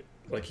just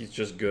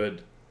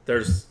good.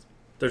 There's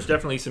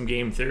definitely some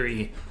game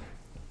theory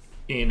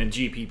in a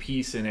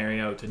GPP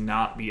scenario to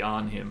not be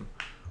on him,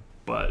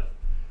 but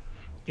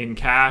in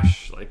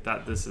cash like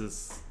that,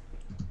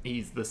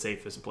 he's the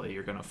safest play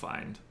you're gonna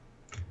find.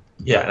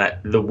 Yeah,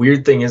 and the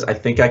weird thing is, I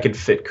think I could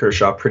fit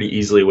Kershaw pretty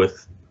easily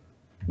with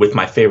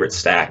my favorite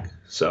stack.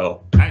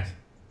 So nice.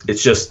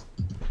 It's just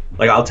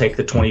like I'll take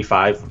the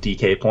 25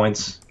 DK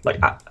points. Like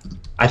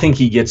I think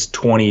he gets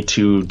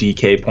 22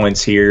 DK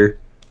points here,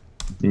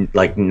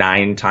 like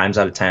 9 times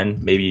out of 10,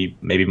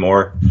 maybe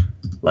more.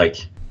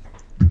 Like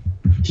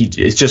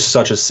it's just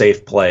such a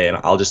safe play, and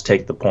I'll just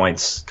take the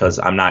points because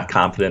I'm not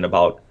confident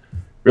about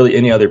really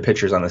any other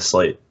pitchers on the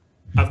slate.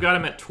 I've got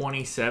him at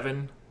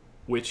 27,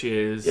 which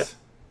is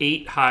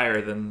 8 higher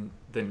than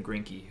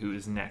Greinke, who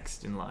is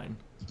next in line.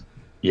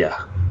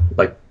 Yeah,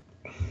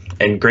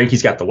 and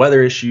Greinke's got the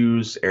weather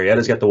issues,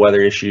 Arrieta's got the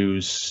weather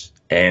issues,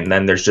 and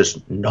then there's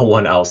just no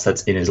one else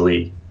that's in his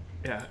league.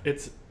 Yeah,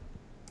 it's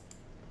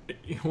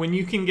when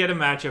you can get a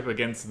matchup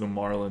against the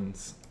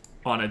Marlins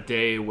on a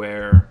day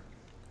where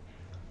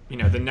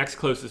the next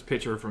closest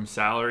pitcher from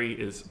salary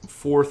is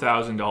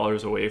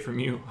 $4,000 away from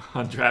you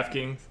on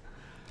DraftKings,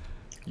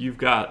 you've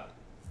got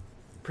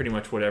pretty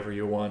much whatever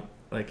you want.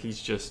 Like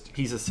he's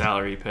a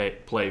salary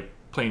play,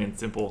 plain and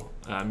simple.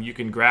 You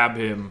can grab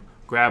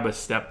a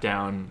step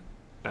down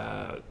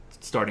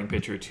starting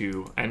pitcher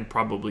too, and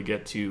probably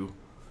get to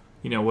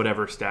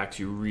whatever stacks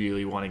you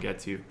really want to get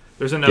to.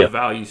 There's enough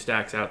value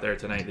stacks out there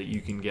tonight that you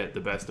can get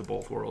the best of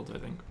both worlds, I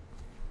think.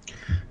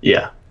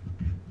 Yeah.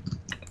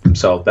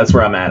 So that's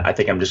where I'm at. I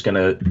think I'm just going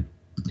to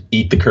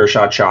eat the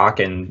Kershaw chalk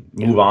and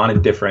move on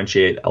and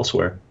differentiate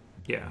elsewhere.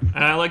 Yeah,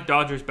 and I like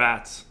Dodgers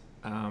bats.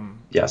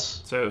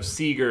 Yes. So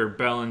Seager,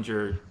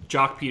 Bellinger,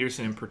 Jock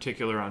Peterson in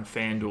particular on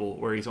FanDuel,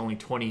 where he's only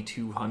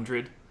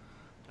 2,200.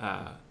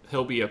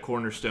 He'll be a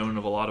cornerstone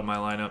of a lot of my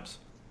lineups.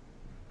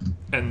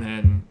 And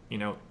then,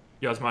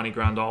 Yasmani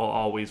Grandal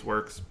always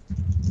works,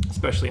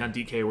 especially on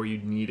DK where you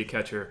need a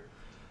catcher.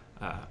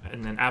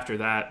 And then after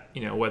that,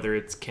 whether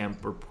it's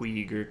Kemp or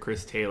Puig or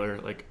Chris Taylor,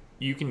 like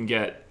you can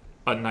get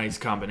a nice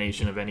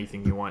combination of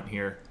anything you want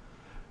here.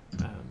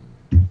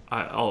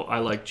 I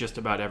like just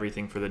about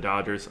everything for the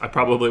Dodgers. I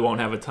probably won't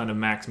have a ton of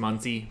Max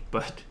Muncy,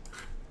 but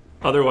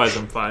otherwise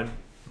I'm fine.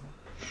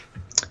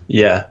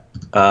 Yeah,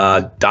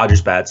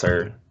 Dodgers bats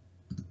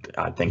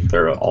I think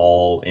they're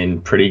all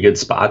in pretty good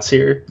spots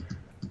here.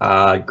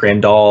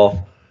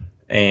 Grandal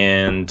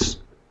and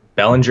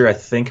Bellinger, I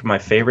think my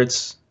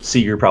favorites.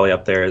 Seager probably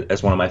up there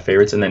as one of my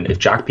favorites. And then if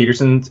Jock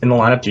Peterson's in the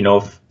lineup, do you know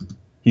if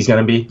he's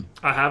going to be?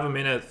 I have him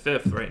in at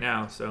 5th right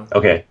now. So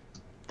okay,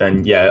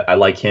 then yeah, I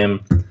like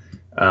him.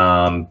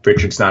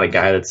 Richard's not a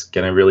guy that's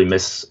going to really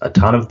miss a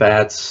ton of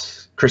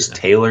bats. Chris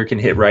Taylor can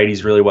hit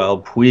righties really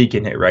well. Puig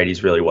can hit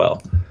righties really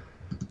well.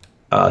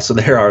 So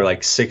there are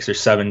like 6 or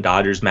 7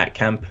 Dodgers Matt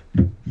Kemp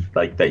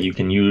like that you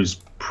can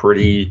use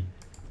pretty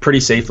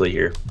safely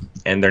here,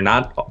 and they're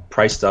not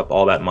priced up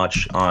all that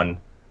much on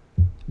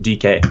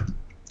DK,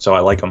 so I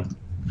like them.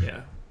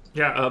 Yeah.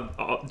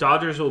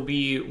 Dodgers will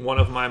be one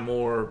of my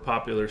more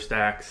popular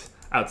stacks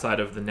outside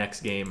of the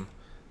next game,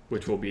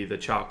 which will be the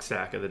chalk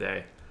stack of the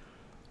day.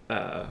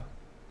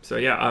 So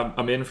yeah,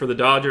 I'm in for the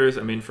Dodgers.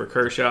 I'm in for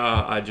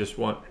Kershaw. I just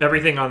want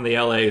everything on the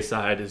LA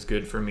side is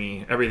good for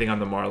me. Everything on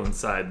the Marlins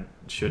side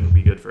shouldn't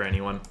be good for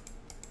anyone.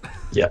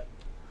 Yeah.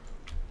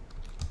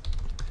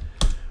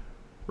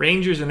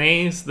 Rangers and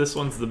A's. This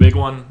one's the big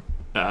one.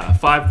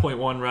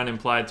 5.1 run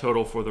implied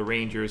total for the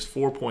Rangers,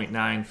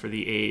 4.9 for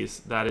the A's.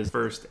 That is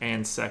first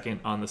and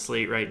second on the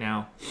slate right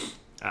now.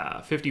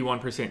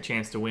 51%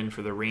 chance to win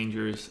for the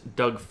Rangers.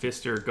 Doug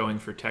Fister going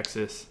for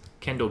Texas.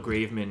 Kendall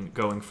Graveman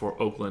going for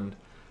Oakland.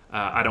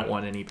 I don't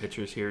want any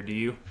pitchers here. Do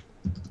you?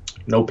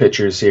 No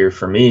pitchers here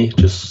for me.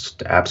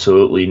 Just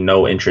absolutely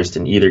no interest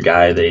in either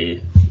guy.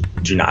 They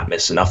do not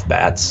miss enough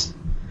bats.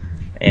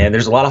 And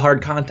there's a lot of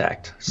hard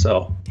contact.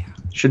 So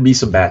should be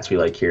some bats we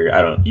like here.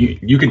 I don't.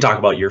 You can talk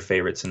about your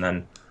favorites, and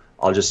then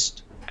I'll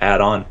just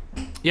add on.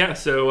 Yeah,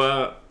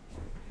 so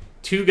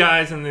 2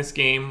 guys in this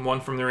game,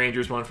 one from the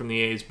Rangers, one from the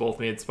A's, both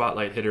made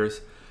spotlight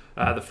hitters.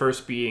 The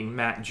first being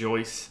Matt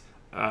Joyce,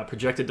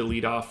 projected to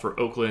lead off for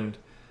Oakland.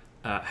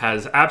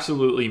 Has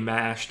absolutely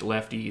mashed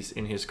lefties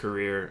in his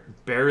career,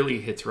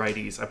 barely hits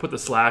righties. I put the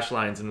slash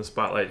lines in the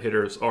Spotlight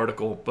Hitters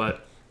article,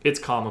 but it's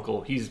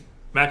comical.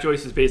 Matt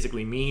Joyce is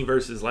basically me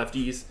versus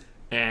lefties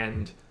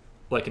and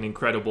like an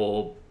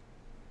incredible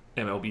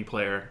MLB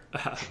player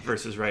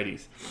versus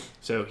righties.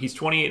 So he's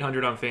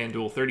 2,800 on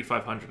FanDuel,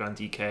 3,500 on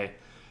DK.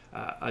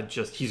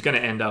 He's going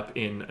to end up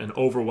in an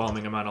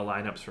overwhelming amount of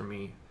lineups for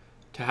me.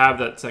 To have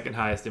that second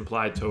highest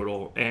implied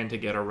total and to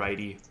get a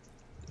righty,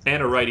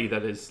 and a righty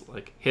that is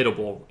like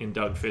hittable in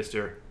Doug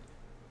Fister,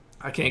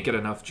 I can't get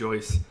enough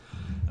Joyce.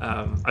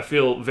 I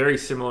feel very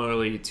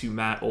similarly to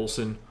Matt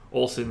Olson.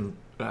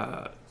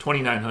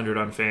 2,900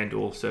 on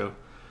FanDuel, so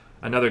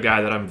another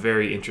guy that I'm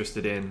very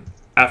interested in.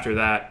 After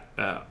that,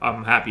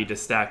 I'm happy to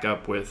stack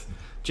up with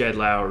Jed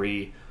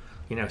Lowry,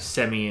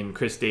 Semien,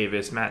 Chris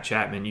Davis, Matt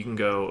Chapman. You can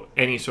go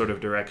any sort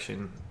of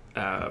direction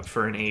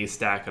for an A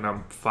stack, and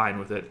I'm fine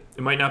with it.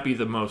 It might not be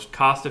the most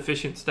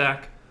cost-efficient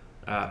stack,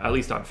 at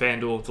least on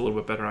FanDuel. It's a little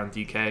bit better on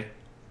DK,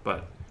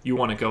 but you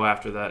want to go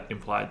after that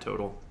implied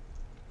total.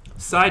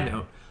 Side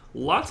note,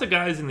 lots of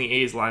guys in the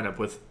A's lineup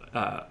with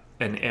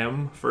an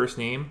M first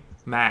name.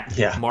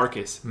 Matt,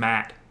 Marcus,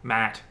 Matt,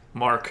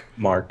 Mark.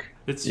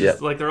 It's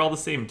just like they're all the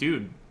same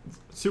dude.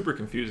 Super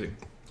confusing.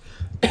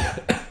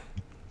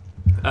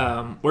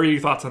 What are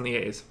your thoughts on the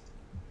A's?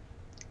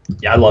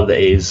 Yeah, I love the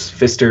A's.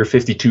 Fister,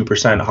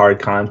 52% hard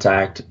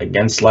contact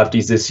against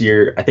lefties this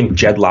year. I think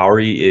Jed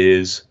Lowry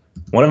is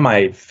one of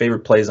my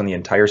favorite plays on the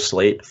entire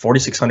slate.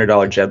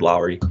 $4,600 Jed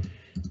Lowry.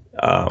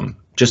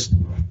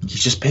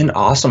 He's just been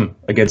awesome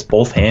against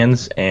both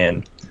hands,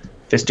 and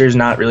Fister's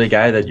not really a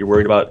guy that you're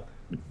worried about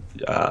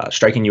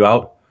striking you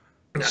out.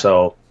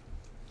 So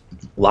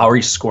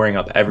Lowry's scoring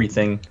up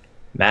everything.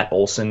 Matt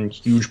Olson,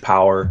 huge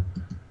power.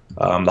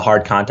 The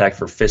hard contact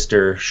for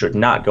Fister should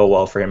not go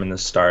well for him in the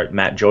start.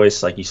 Matt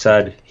Joyce, like you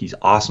said, he's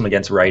awesome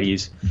against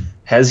righties.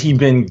 Has he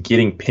been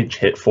getting pinch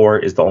hit for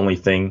is the only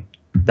thing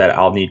that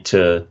I'll need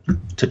to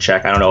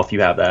check. I don't know if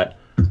you have that.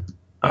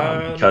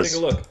 Because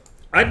take a look.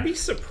 I'd be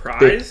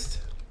surprised.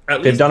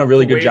 They've done a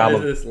really good job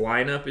of this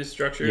lineup is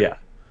structured. Yeah,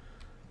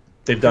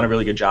 they've done a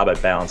really good job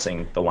at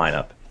balancing the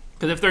lineup.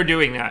 Because if they're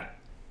doing that,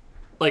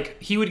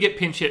 like he would get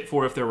pinch hit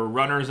for if there were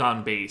runners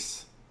on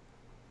base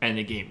and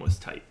the game was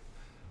tight.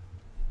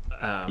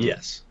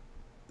 Yes.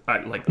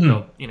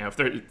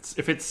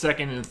 If it's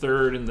second and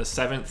third in the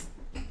seventh,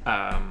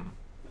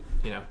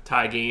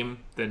 tie game,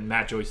 then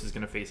Matt Joyce is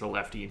going to face a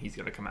lefty and he's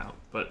going to come out.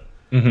 But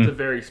it's a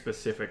very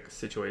specific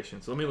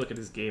situation. So let me look at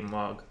his game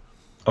log.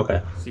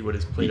 Okay. See what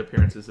his plate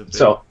appearances have been.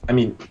 So, I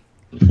mean,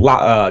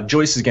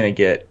 Joyce is going to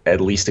get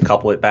at least a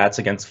couple at bats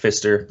against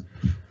Fister.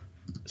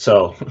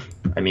 So,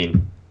 I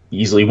mean,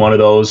 easily one of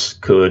those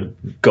could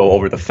go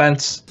over the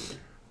fence.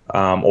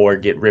 or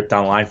get ripped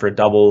online for a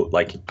double.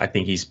 Like, I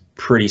think he's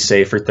pretty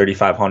safe for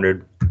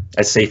 3,500,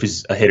 as safe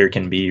as a hitter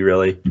can be,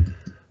 really.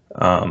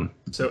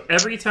 So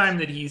every time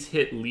that he's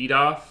hit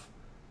leadoff,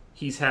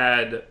 he's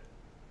had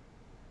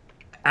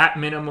at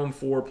minimum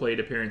 4 plate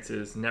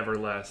appearances, never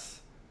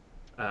less.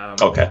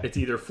 Okay. It's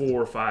either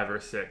 4, 5, or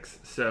 6.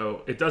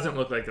 So it doesn't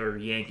look like they're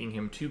yanking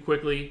him too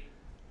quickly.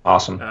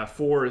 Awesome.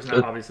 4 is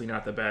not, obviously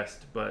not the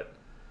best, but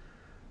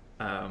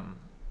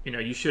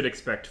you should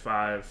expect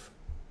 5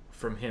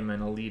 from him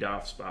in a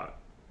leadoff spot.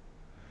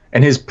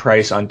 And his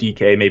price on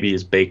DK maybe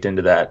is baked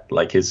into that,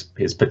 like his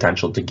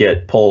potential to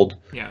get pulled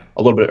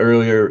a little bit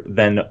earlier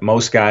than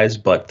most guys,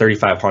 but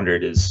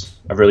 3,500 is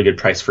a really good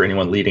price for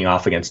anyone leading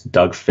off against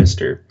Doug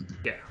Fister.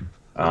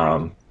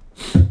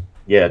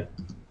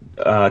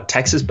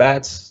 Texas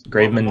bats,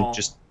 Graveman,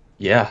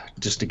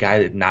 just a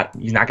guy that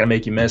he's not gonna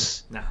make you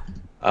miss. No.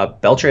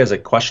 Beltre has a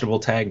questionable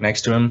tag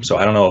next to him, so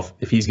I don't know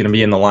if he's gonna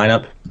be in the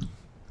lineup.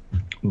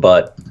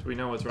 But do we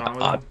know what's wrong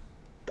with him?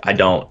 I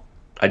don't.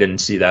 I didn't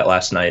see that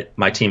last night.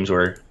 I'm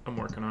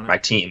working on it. My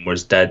team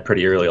was dead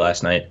pretty early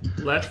last night.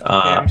 Left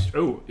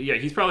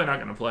he's probably not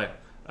going to play.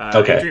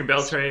 Okay. Adrian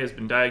Beltre has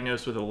been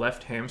diagnosed with a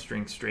left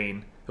hamstring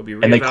strain. He'll be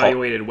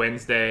reevaluated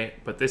Wednesday,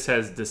 but this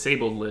has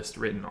disabled list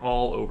written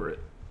all over it.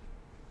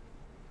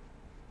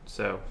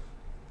 So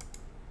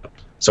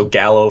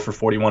Gallo for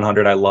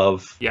 4,100, I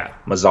love. Yeah.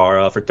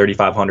 Mazzara for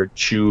 3,500,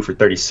 Chu for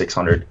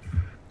 3,600.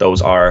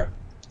 Those are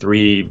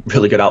 3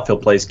 really good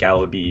outfield plays. Gallo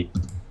would be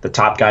the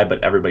top guy,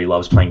 but everybody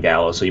loves playing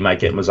Gallo, so you might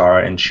get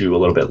Mazzara and Chu a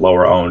little bit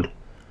lower owned.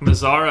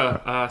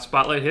 Mazzara,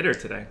 spotlight hitter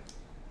today.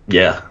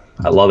 Yeah,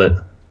 I love it.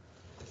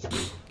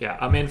 Yeah,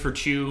 I'm in for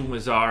Chu,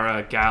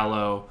 Mazzara,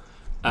 Gallo.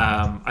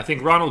 I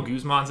think Ronald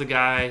Guzman's a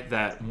guy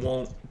that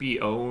won't be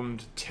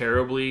owned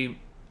terribly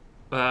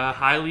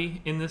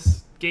highly in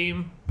this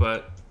game,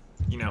 but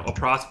a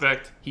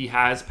prospect. He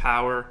has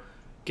power.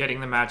 Getting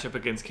the matchup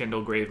against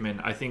Kendall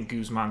Graveman, I think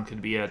Guzman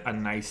could be a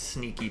nice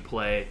sneaky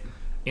play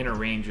in a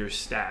Rangers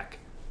stack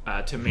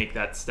to make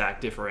that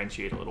stack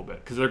differentiate a little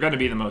bit, because they're going to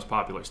be the most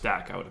popular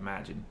stack, I would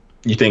imagine.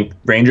 You think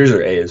Rangers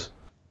or A's?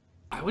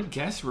 I would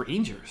guess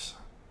Rangers.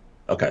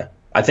 Okay.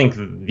 I think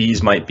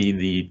these might be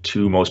the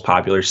 2 most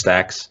popular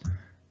stacks.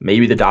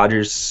 Maybe the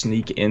Dodgers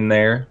sneak in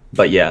there,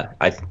 but yeah,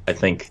 I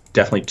think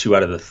definitely 2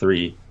 out of the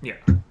 3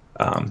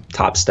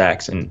 top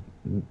stacks, and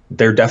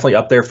they're definitely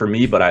up there for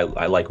me, but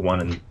I like one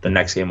in the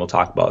next game we'll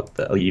talk about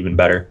even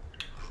better.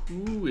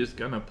 Who is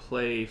going to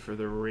play for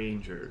the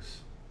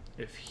Rangers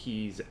if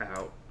he's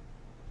out?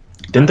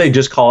 Didn't they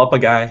just call up a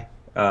guy?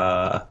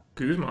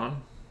 Guzman.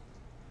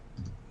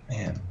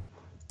 Man.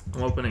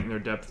 I'm opening their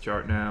depth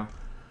chart now.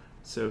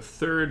 So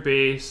third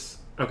base.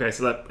 Okay,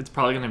 so it's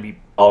probably going to be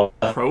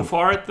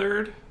Profar at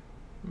third,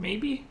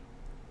 maybe?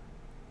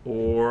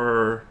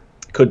 Or...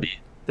 Could be.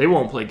 They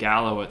won't play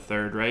Gallo at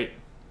third, right?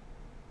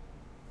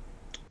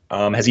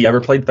 Has he ever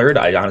played third?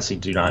 I honestly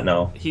do not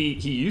know. He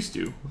used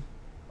to.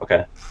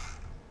 Okay.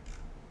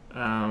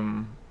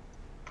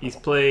 He's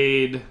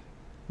played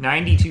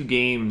 92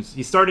 games.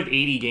 He started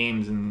 80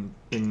 games in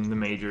the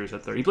majors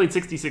at third. He played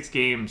 66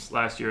 games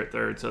last year at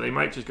third, so they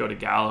might just go to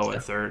Gallo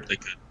at third. They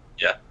could.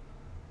 Yeah.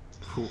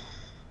 Cool.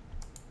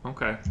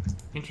 Okay.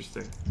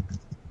 Interesting.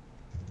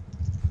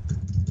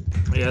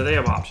 Yeah, they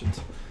have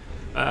options.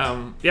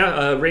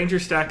 Ranger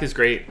stack is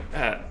great.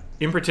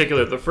 In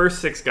particular, the first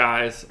 6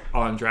 guys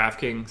on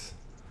DraftKings,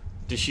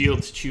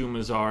 DeShields, Chu,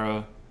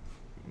 Mazzara,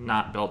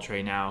 not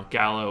Beltre now,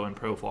 Gallo, and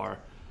Profar,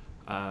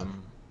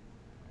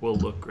 will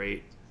look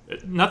great.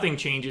 Nothing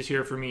changes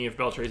here for me if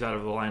Beltre's out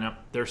of the lineup.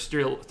 They're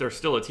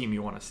still a team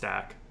you want to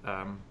stack.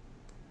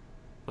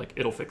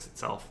 It'll fix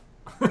itself.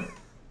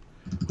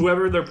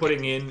 Whoever they're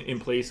putting in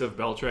place of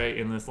Beltre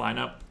in this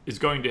lineup is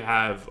going to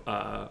have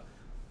a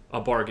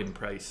bargain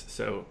price,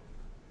 so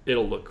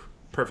it'll look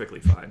perfectly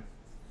fine.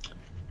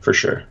 For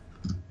sure.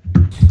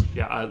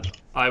 Yeah,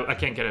 I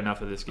can't get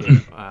enough of this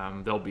game.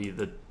 They'll be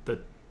the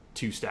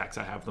 2 stacks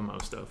I have the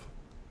most of.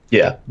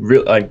 Yeah,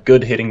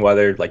 good hitting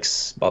weather, like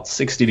about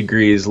 60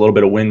 degrees, a little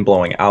bit of wind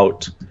blowing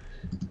out.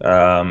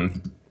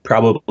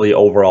 Probably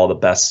overall the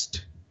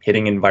best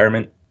hitting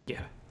environment.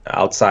 Yeah.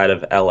 Outside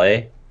of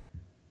LA,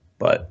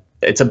 but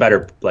it's a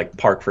better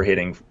park for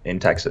hitting in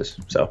Texas.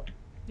 So.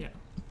 Yeah,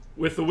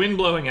 with the wind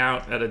blowing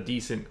out at a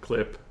decent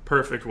clip,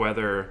 perfect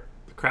weather,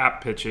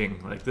 crap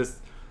pitching,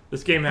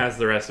 this game has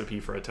the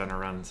recipe for a ton of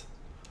runs.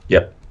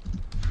 Yep.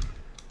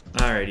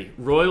 Alrighty,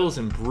 Royals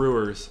and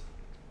Brewers.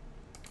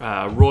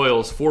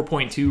 Royals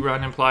 4.2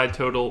 run implied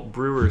total.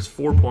 Brewers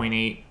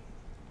 4.8.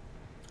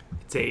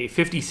 It's a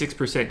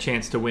 56%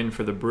 chance to win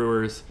for the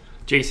Brewers.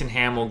 Jason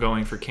Hamill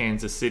going for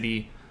Kansas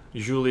City.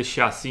 Julius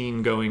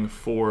Chassin going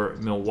for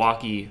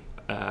Milwaukee.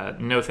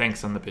 No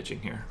thanks on the pitching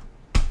here.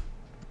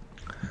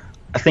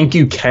 I think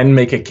you can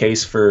make a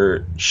case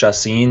for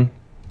Chassin.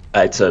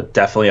 It's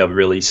definitely a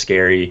really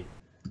scary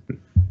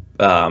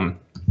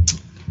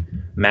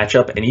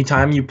matchup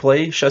anytime you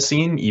play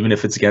Chassin, even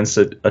if it's against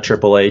a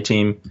AAA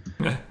team.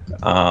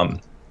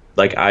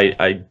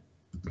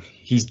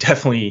 He's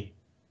definitely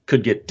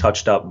could get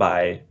touched up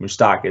by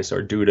Moustakas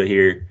or Duda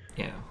here.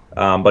 Yeah.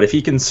 But if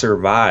he can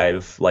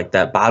survive like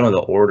that bottom of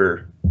the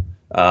order,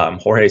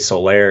 Jorge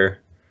Soler,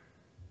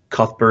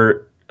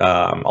 Cuthbert,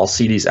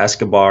 Alcides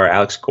Escobar,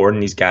 Alex Gordon,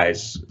 these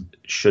guys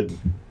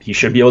he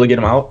should be able to get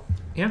him out.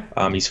 Yeah.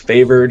 He's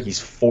favored. He's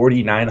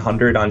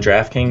 4,900 on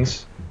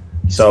DraftKings.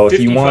 So if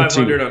you want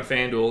to, 5,500 on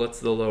FanDuel, that's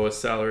the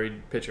lowest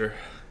salaried pitcher.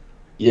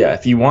 yeah,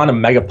 if you want a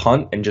mega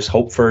punt and just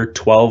hope for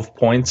 12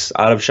 points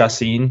out of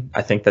Chacin,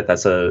 I think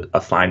that's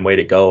a fine way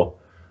to go.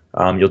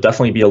 You'll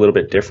definitely be a little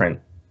bit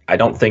different. I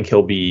don't think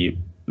he'll be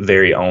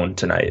very owned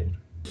tonight.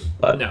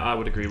 But no, I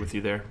would agree with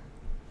you there.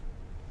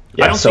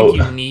 yeah, I don't think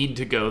you need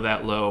to go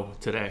that low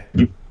today.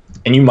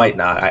 And you might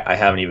not. I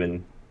haven't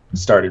even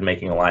started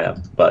making a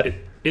lineup, but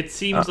it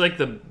seems like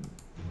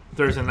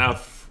there's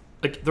enough.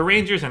 Like the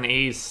Rangers and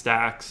A's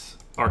stacks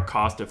are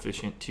cost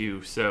efficient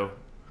too, so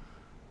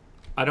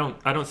I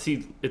don't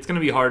see it's going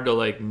to be hard to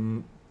like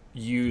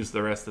use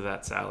the rest of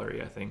that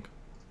salary. I think.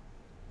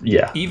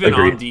 Yeah, Even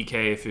agreed. on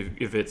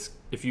DK,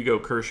 if you go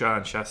Kershaw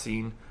and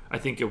Chacin, I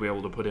think you'll be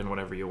able to put in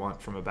whatever you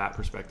want from a bat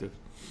perspective.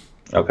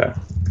 Okay.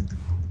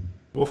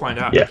 We'll find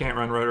out. Yeah. I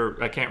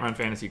can't run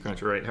Fantasy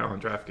Cruncher right now on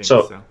DraftKings.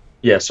 So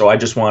yeah, so I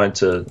just wanted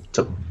to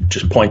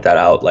just point that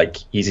out. Like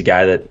he's a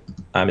guy that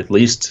I'm at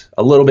least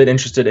a little bit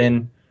interested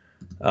in,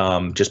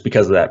 just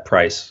because of that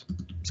price.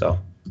 So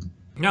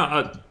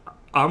no,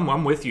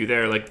 I'm with you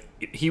there. Like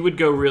he would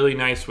go really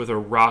nice with a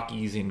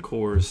Rockies and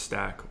Coors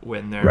stack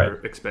when they're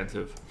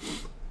expensive.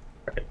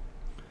 Right.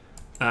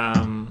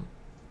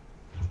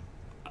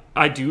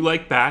 I do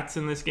like bats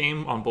in this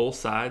game on both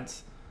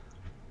sides.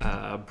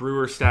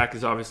 Brewer stack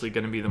is obviously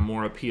going to be the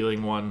more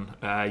appealing one.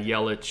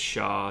 Yelich,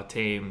 Shaw,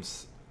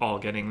 Thames, all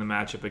getting the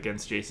matchup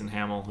against Jason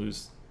Hamill,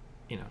 who's,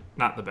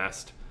 not the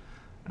best.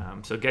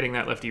 So getting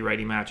that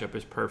lefty-righty matchup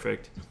is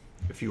perfect.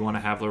 If you want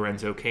to have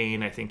Lorenzo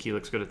Cain, I think he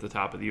looks good at the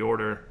top of the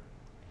order.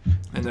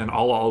 And then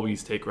I'll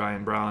always take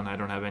Ryan Braun. I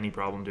don't have any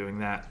problem doing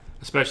that,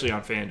 especially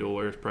on FanDuel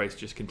where his price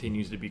just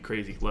continues to be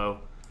crazy low.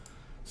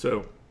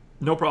 So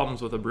no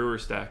problems with a Brewer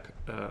stack.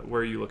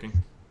 Where are you looking?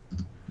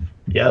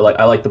 yeah,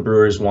 I like the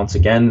Brewers once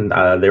again.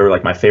 They were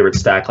like my favorite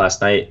stack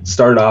last night.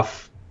 Started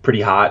off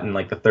pretty hot in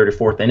like the third or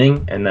fourth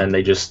inning, and then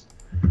they just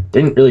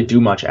didn't really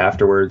do much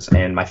afterwards.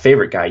 And my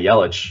favorite guy,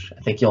 Yelich,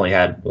 I think he only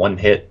had one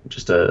hit,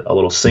 just a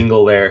little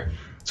single there.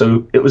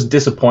 So it was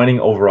disappointing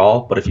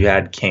overall. But if you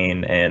had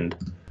Kane and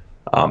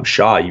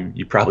Shaw,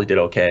 you probably did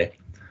okay.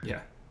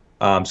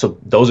 Yeah. So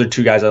those are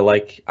two guys I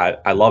like.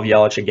 I love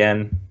Yelich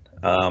again.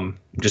 I'm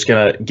just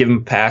gonna give him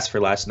a pass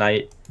for last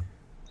night.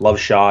 Love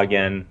Shaw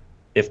again.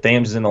 If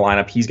Thames is in the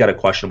lineup, he's got a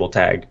questionable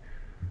tag.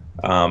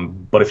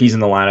 But if he's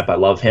in the lineup, I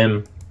love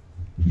him.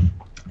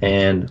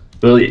 And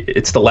really,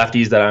 it's the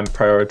lefties that I'm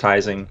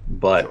prioritizing,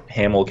 but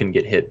Hamill can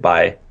get hit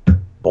by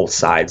both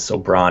sides. So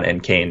Braun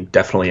and Kane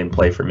definitely in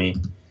play for me.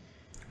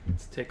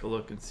 Let's take a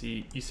look and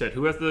see. You said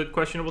who has the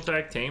questionable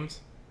tag? Thames?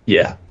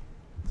 Yeah.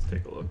 Let's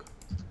take a look.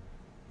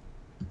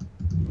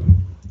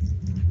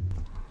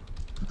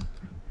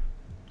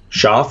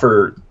 Shaw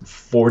for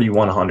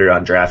 4,100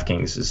 on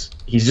DraftKings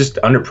he's just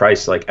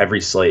underpriced like every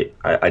slate.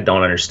 I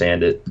don't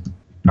understand it,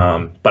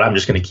 but I'm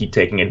just going to keep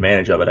taking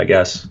advantage of it, I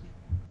guess.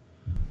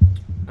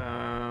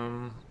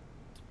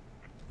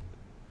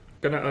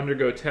 Gonna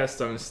undergo test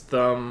on his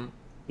thumb.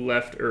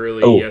 Left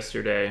early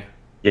yesterday.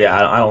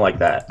 Yeah, I don't like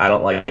that. I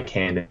don't like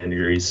hand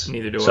injuries.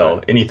 Neither do I. So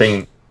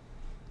anything.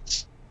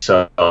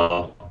 So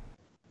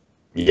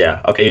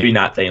yeah, okay, maybe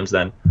not Thames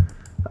then.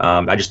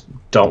 I just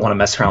don't want to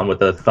mess around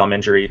with a thumb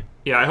injury.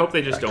 Yeah, I hope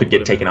they just don't could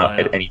get taken out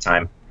at any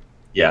time.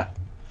 Yeah,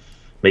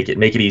 make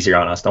it easier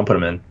on us. Don't put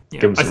them in.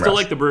 Yeah. Give them some I still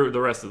rest. like the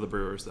rest of the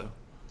Brewers though.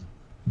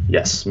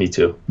 Yes, me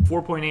too.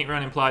 4.8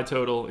 run implied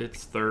total.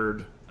 It's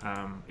third.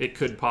 It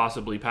could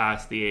possibly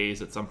pass the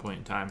A's at some point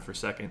in time for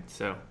second.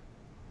 So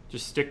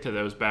just stick to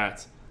those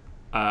bats.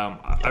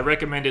 I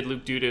recommended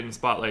Luke Duda in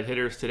Spotlight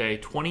Hitters today.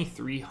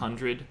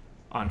 2,300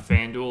 on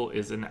FanDuel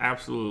is an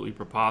absolutely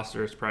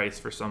preposterous price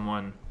for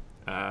someone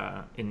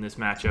in this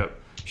matchup.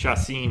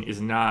 Chacin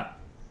is not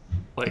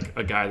like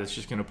a guy that's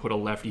just going to put a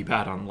lefty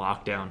bat on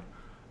lockdown.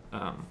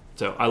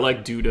 So I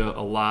like Duda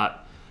a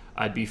lot.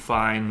 I'd be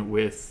fine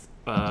with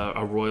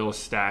a Royals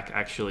stack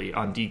actually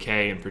on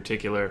DK in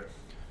particular.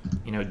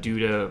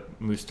 Duda,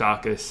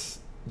 Moustakas,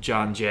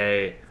 John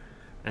Jay,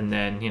 and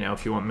then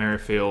if you want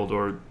Merrifield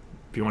or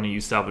if you want to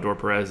use Salvador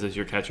Perez as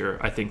your catcher,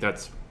 I think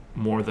that's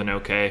more than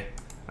okay.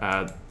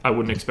 I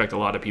wouldn't expect a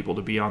lot of people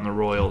to be on the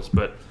Royals,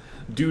 but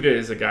Duda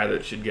is a guy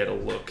that should get a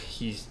look.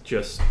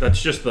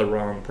 That's just the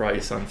wrong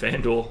price on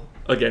FanDuel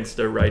against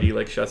a righty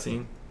like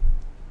Chacin.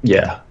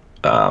 Yeah.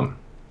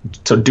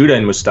 So Duda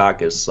and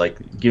Moustakas, like,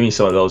 give me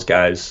some of those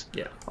guys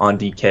on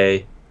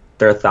DK.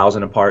 They're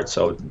 1,000 apart,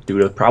 so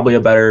Duda probably a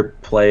better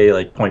play,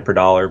 like point per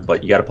dollar,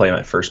 but you got to play him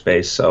at first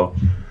base. So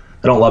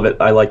I don't love it.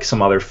 I like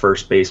some other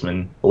first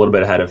baseman a little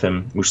bit ahead of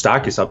him.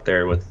 Moustakas up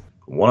there with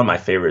one of my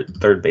favorite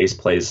third base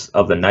plays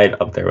of the night,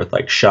 up there with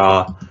like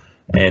Shaw,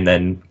 and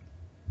then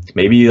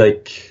maybe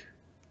like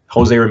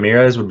Jose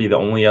Ramirez would be the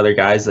only other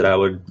guys that I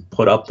would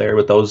put up there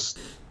with those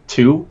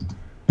two.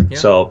 Yeah.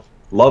 So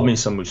love me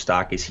some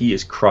Moustakas. He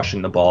is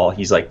crushing the ball.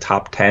 He's like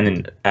top 10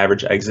 in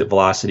average exit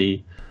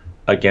velocity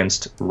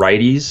against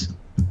righties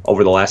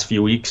over the last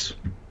few weeks.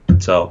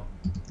 So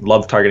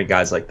love targeting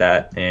guys like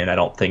that, and I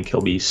don't think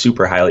he'll be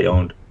super highly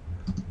owned.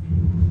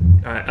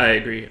 I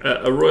agree.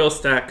 A Royal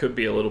stack could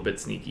be a little bit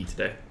sneaky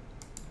today.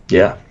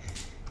 Yeah.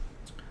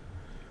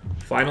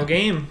 Final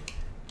game.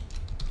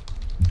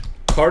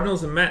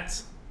 Cardinals and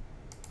Mets.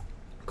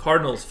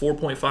 Cardinals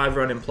 4.5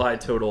 run implied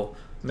total.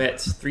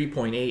 Mets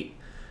 3.8.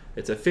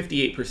 It's a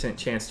 58%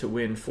 chance to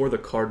win for the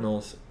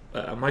Cardinals.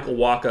 Michael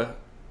Wacha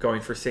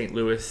going for St.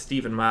 Louis.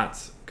 Steven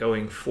Matz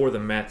going for the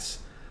Mets.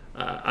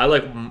 I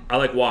like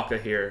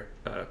Wacha here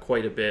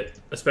quite a bit,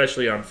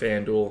 especially on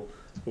FanDuel,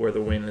 where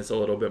the win is a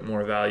little bit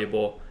more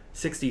valuable.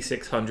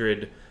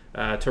 6,600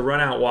 to run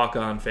out Wacha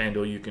on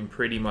FanDuel. You can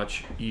pretty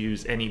much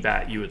use any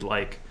bat you would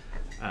like.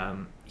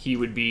 He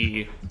would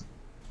be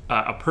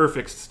a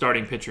perfect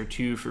starting pitcher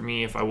too for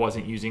me if I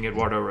wasn't using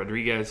Eduardo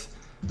Rodriguez.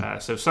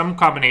 So some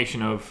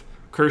combination of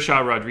Kershaw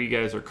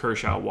Rodriguez or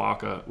Kershaw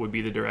Wacha would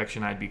be the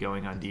direction I'd be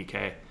going on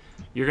DK.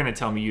 You're going to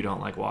tell me you don't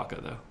like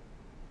Wacha though.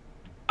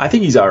 I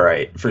think he's all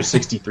right for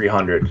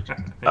 6,300.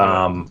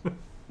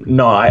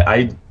 No,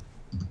 I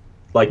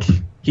like,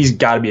 he's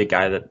got to be a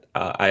guy that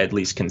I at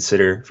least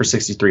consider for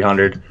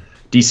 6,300.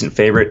 Decent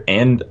favorite,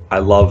 and I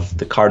love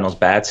the Cardinals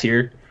bats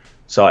here.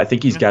 So I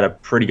think he's got a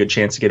pretty good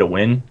chance to get a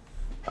win.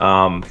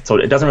 So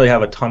it doesn't really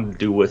have a ton to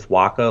do with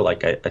Wacha.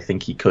 Like I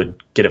think he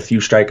could get a few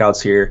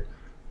strikeouts here,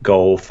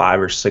 go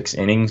 5 or 6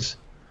 innings,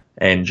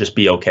 and just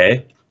be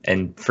okay.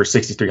 And for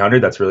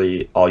 6,300, that's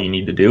really all you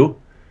need to do.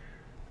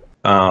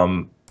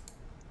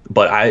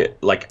 But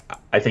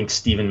I think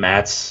Steven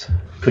Matz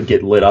could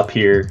get lit up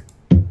here.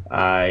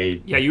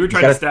 You were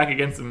trying to stack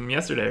against him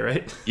yesterday,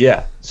 right?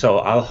 Yeah. So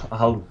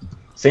I'll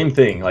same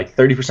thing. Like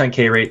 30%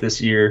 K rate this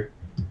year,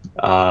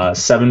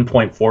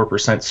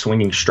 7.4%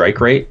 swinging strike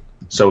rate.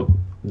 So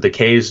the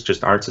Ks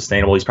just aren't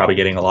sustainable. He's probably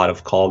getting a lot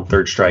of called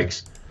third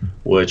strikes,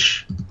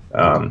 which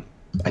I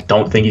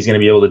don't think he's going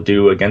to be able to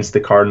do against the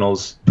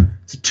Cardinals.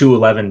 It's a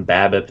 2.11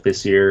 BABIP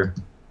this year.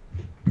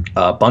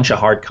 A bunch of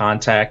hard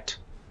contact,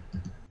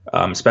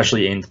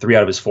 especially in 3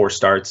 out of his 4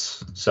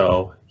 starts.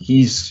 So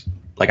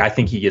I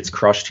think he gets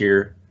crushed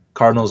here.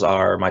 Cardinals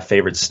are my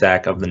favorite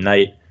stack of the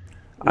night.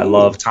 I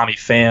love Tommy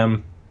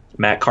Pham,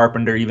 Matt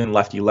Carpenter, even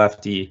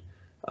lefty-lefty,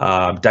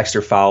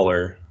 Dexter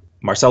Fowler.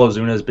 Marcell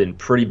Ozuna has been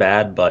pretty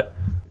bad, but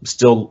I'm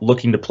still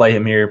looking to play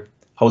him here.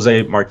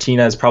 Jose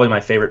Martinez, probably my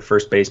favorite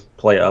first base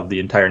play of the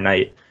entire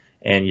night.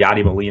 And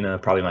Yadi Molina,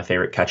 probably my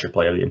favorite catcher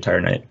play of the entire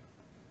night.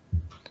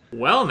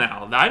 Well,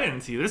 now, I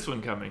didn't see this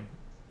one coming.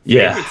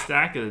 Yeah. Favorite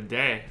stack of the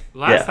day.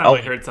 Last time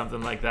I heard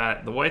something like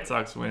that, the White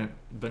Sox went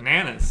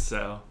bananas,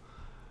 so.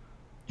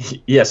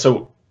 Yeah,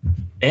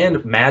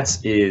 and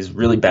Matz is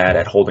really bad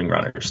at holding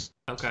runners,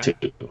 too.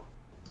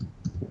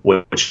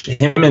 Which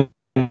him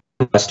and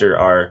Lester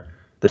are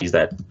the things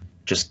that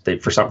just,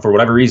 for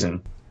whatever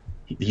reason,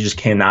 he just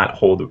cannot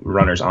hold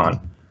runners on.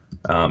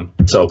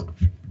 So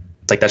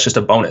that's just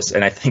a bonus,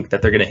 and I think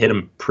that they're going to hit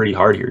him pretty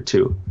hard here,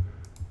 too.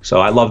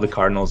 So I love the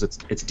Cardinals.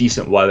 It's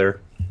decent weather.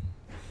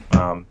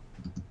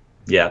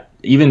 Yeah,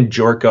 even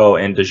Jorko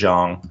and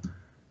DeJong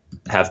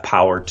have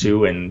power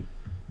too, and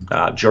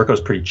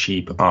Jorko's pretty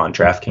cheap on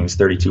DraftKings,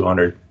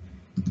 3,200.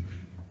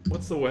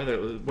 What's the weather?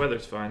 The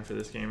weather's fine for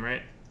this game,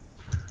 right?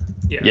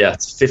 Yeah,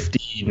 it's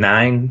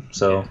 59,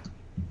 so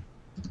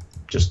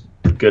just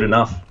good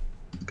enough.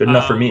 Good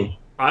enough for me.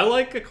 I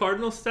like a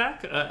Cardinal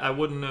stack. I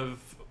wouldn't have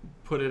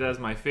put it as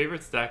my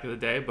favorite stack of the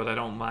day, but I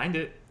don't mind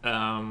it.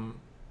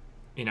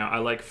 I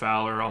like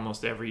Fowler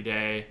almost every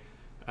day.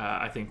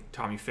 I think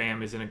Tommy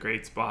Pham is in a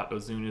great spot.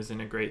 Ozuna's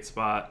in a great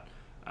spot.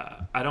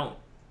 I'm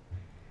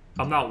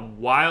not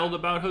wild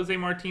about Jose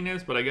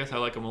Martinez, but I guess I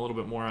like him a little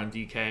bit more on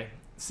DK.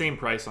 Same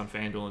price on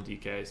FanDuel and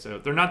DK, so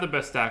they're not the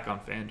best stack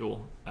on FanDuel.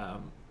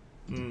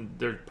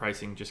 Their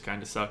pricing just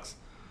kind of sucks.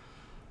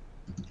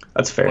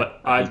 That's fair.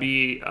 But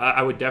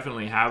I would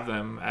definitely have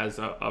them as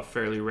a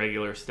fairly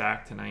regular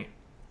stack tonight.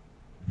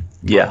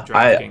 Yeah,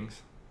 DraftKings.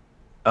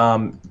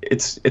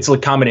 It's a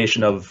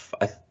combination of,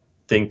 I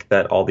think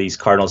that all these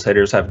Cardinals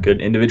hitters have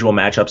good individual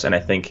matchups, and I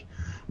think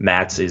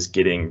Matz is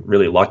getting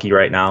really lucky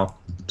right now.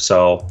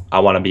 So I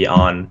want to be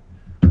on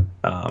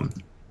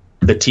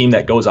the team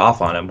that goes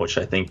off on him, which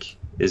I think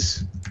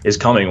is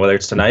coming, whether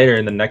it's tonight or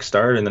in the next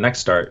start or in the next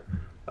start.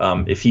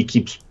 If he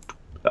keeps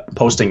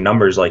posting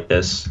numbers like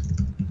this,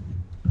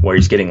 where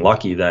he's getting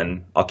lucky,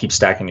 then I'll keep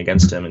stacking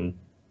against him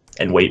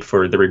and wait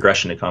for the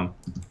regression to come.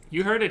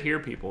 You heard it here,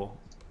 people.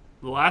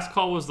 The last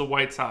call was the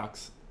White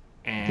Sox.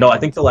 No, I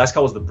think the last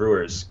call was the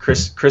Brewers.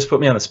 Chris put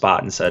me on the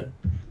spot and said,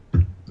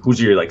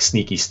 "Who's your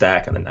sneaky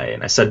stack on the night?"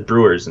 And I said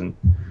Brewers, and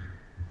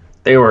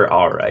they were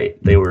all right.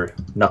 They were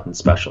nothing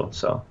special.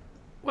 So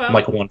I'm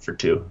 1 for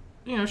 2.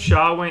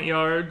 Shaw went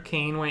yard,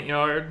 Kane went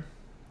yard.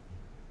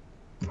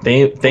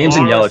 Thames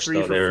and Yelich,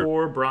 3 for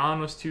 4. Braun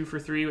was 2 for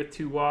 3 with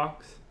 2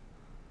 walks.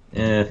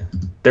 They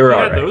were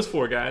all right. Those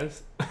 4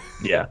 guys.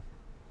 Yeah.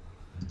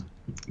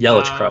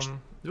 Yelich crushed.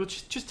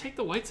 Just take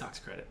the White Sox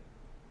credit.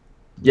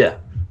 Yeah.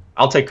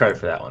 I'll take credit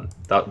for that one.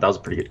 That was a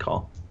pretty good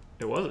call.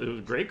 It was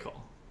a great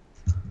call.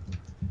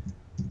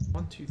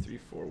 1, 2, 3,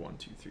 4. 1,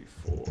 2, 3,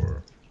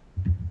 4.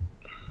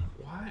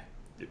 Why?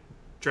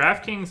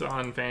 DraftKings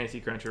on Fantasy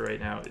Cruncher right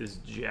now is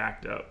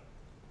jacked up.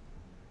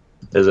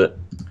 Is it?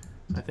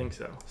 I think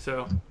so.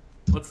 So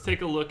let's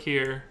take a look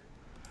here.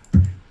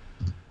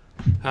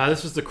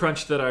 This was the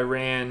crunch that I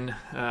ran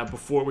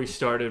before we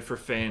started for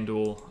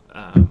FanDuel.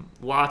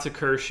 Lots of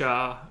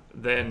Kershaw.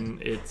 Then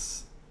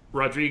it's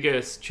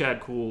Rodriguez,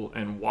 Chad Kuhl,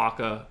 and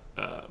Waka.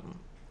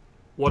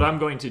 What I'm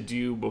going to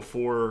do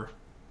before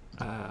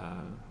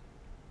I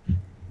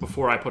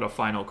put a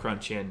final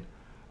crunch in,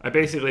 I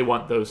basically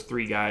want those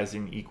three guys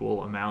in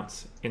equal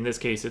amounts. In this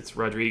case, it's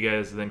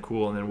Rodriguez, then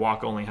Kuhl, and then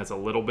Waka only has a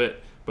little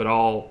bit. But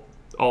I'll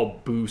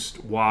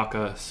boost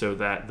Waka so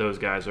that those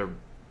guys are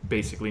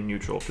basically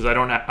neutral, because I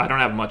don't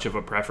have much of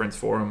a preference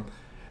for them,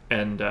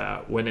 and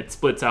when it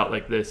splits out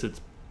like this,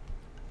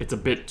 it's a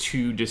bit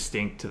too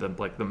distinct to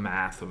the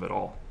math of it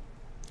all.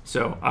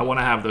 So I want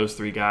to have those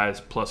three guys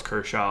plus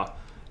Kershaw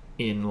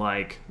in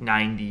like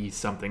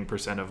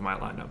 90-something% of my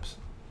lineups.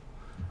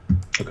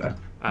 Okay.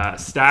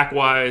 Stack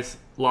wise,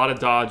 a lot of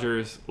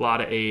Dodgers, a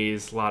lot of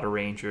A's, a lot of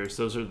Rangers.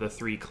 Those are the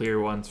three clear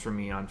ones for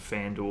me on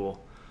FanDuel.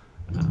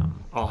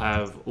 I'll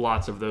have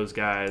lots of those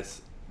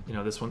guys. You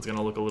know, this one's going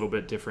to look a little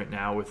bit different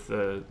now with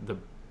the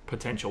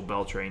potential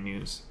Beltray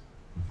news.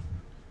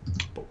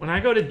 But when I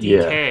go to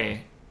DK,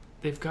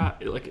 they've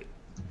got, like,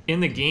 in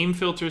the game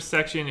filters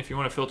section, if you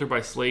want to filter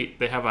by slate,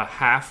 they have a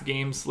half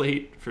game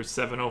slate for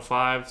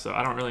 705, so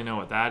I don't really know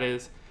what that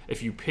is.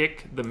 If you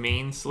pick the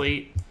main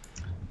slate,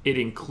 it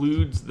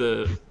includes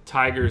the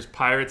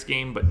Tigers-Pirates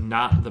game, but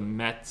not the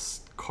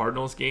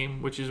Mets-Cardinals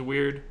game, which is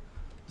weird.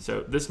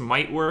 So this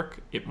might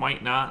work. It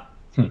might not.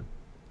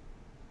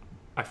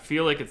 I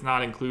feel like it's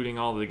not including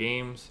all the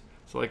games.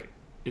 So, like,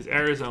 is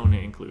Arizona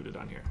included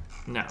on here?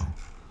 No.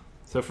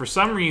 So for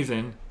some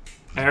reason,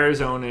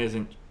 Arizona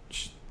isn't,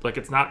 like,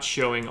 it's not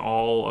showing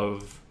all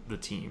of the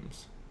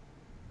teams.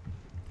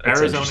 That's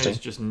Arizona is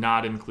just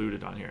not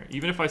included on here.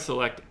 Even if I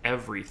select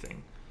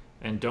everything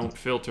and don't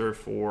filter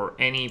for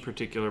any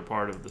particular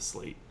part of the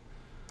slate,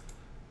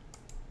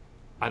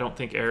 I don't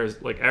think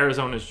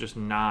Arizona is just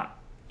not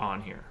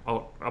on here.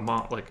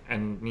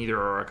 And neither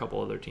are a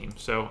couple other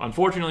teams. So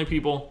unfortunately,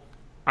 people,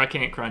 I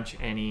can't crunch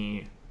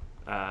any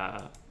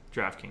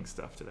DraftKings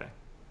stuff today.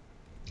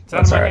 It's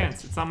out of my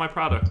hands. It's not my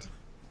product.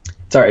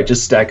 It's all right.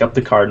 Just stack up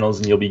the Cardinals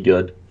and you'll be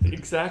good.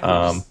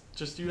 Exactly.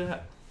 Just do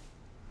that.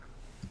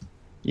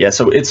 Yeah,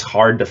 so it's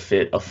hard to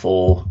fit a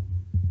full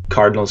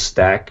Cardinals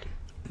stack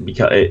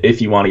because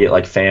if you want to get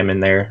like Pham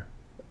in there.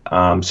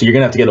 So you're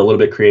gonna have to get a little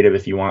bit creative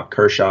if you want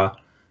Kershaw,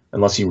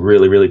 unless you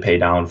really, really pay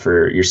down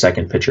for your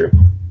second pitcher.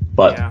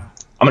 But yeah.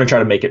 I'm gonna try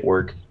to make it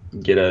work.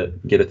 Get a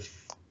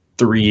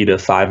 3 to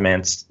 5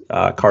 man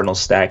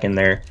Cardinals stack in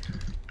there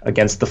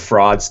against the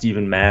fraud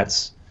Steven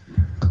Matz.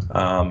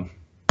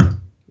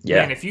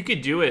 Yeah. Man, if you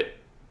could do it,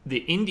 the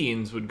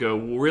Indians would go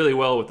really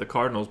well with the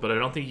Cardinals, but I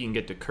don't think you can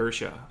get to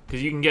Kershaw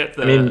because you can get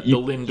the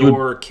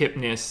Lindor,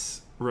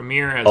 Kipnis,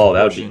 Ramirez. Oh,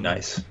 that would be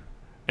nice.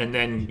 And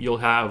then you'll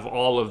have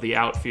all of the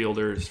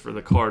outfielders for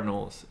the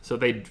Cardinals, so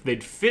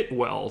they'd fit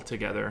well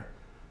together.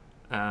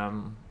 But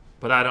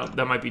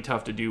that might be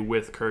tough to do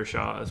with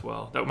Kershaw as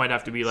well. That might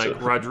have to be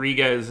like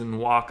Rodriguez and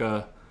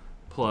Waka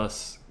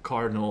plus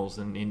Cardinals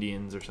and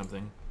Indians or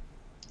something.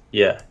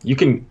 Yeah, you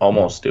can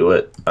almost do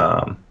it.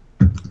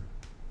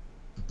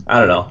 I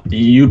don't know.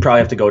 You'd probably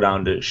have to go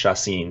down to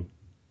Chacin.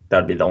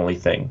 That'd be the only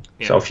thing.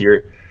 Yeah. So if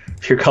you're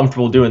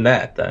comfortable doing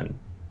that, then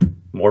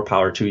more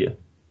power to you.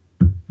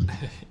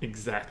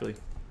 Exactly.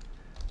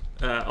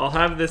 I'll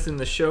have this in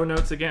the show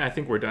notes again. I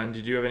think we're done.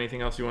 Did you have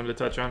anything else you wanted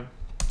to touch on?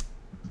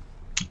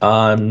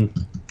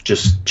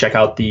 Just check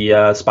out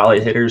the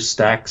spotlight hitters,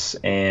 stacks,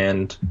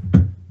 and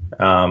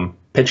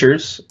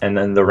pitchers, and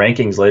then the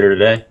rankings later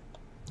today.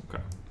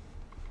 Okay.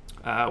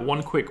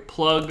 One quick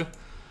plug.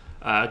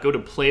 Go to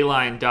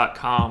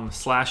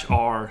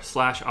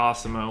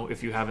playline.com/r/Awesemo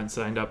if you haven't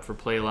signed up for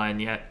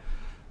Playline yet.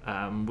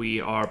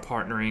 We are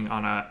partnering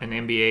on an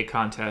NBA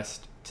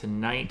contest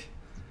tonight.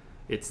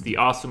 It's the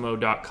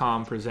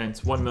Awesemo.com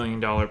presents $1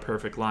 million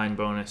perfect line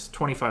bonus,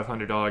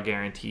 $2,500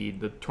 guaranteed.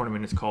 The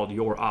tournament is called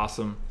You're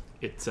Awesome.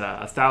 It's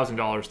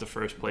 $1,000 to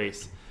first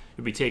place.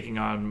 You'll be taking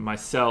on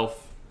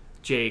myself,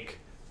 Jake,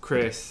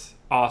 Chris,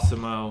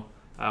 Awesemo.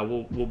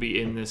 We'll be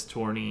in this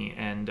tourney,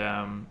 and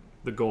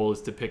the goal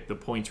is to pick the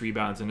points,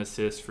 rebounds, and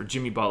assists for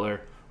Jimmy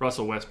Butler,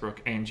 Russell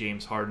Westbrook, and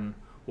James Harden.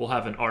 We'll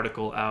have an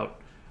article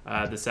out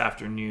this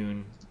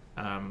afternoon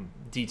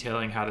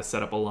detailing how to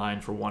set up a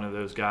line for one of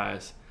those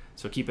guys.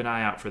 So keep an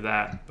eye out for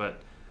that.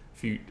 But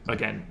if you,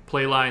 again,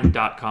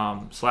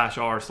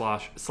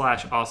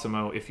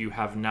 playline.com/r/Awesemo. If you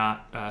have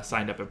not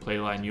signed up at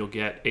Playline, you'll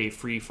get a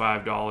free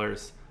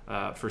 $5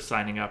 for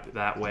signing up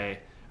that way.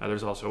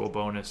 There's also a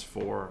bonus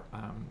for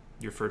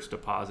your first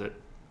deposit.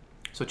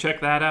 So check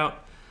that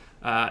out.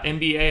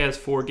 NBA has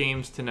 4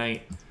 games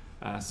tonight,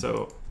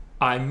 so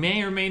I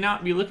may or may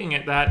not be looking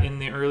at that in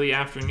the early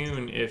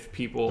afternoon if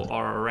people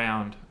are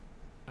around.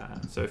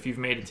 So if you've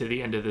made it to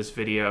the end of this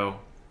video,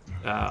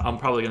 I'm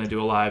probably going to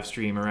do a live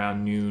stream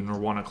around noon or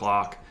 1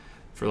 o'clock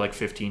for like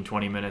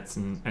 15-20 minutes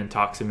and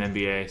talk some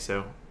NBA,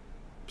 so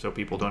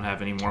people don't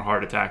have any more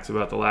heart attacks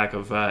about the lack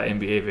of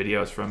NBA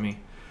videos from me.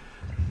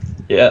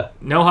 Yeah.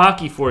 No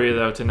hockey for you,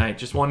 though, tonight.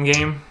 Just one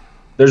game?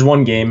 There's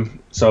one game.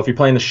 So if you're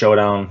playing the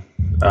Showdown,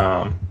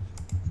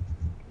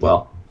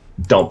 well,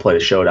 don't play the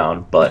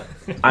Showdown, but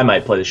I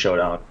might play the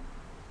Showdown.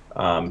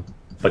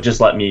 But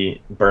just let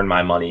me burn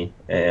my money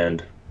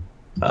and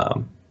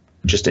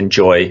just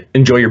enjoy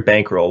your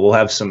bankroll. We'll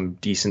have some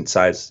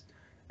decent-sized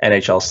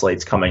NHL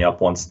slates coming up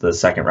once the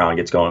second round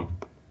gets going.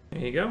 There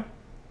you go.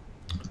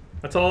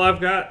 That's all I've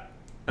got.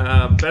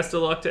 Best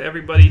of luck to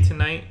everybody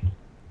tonight.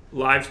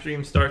 Live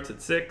stream starts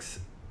at 6.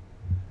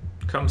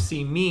 Come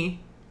see me,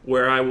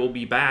 where I will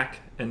be back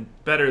and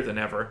better than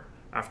ever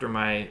after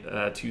my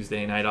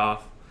Tuesday night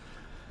off.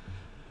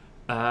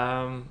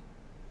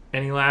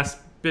 Any last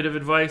bit of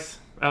advice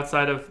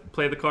outside of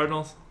play the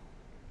Cardinals?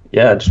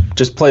 Yeah,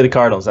 just play the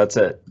Cardinals. That's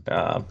it.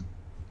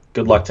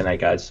 Good luck tonight,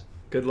 guys.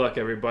 Good luck,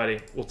 everybody.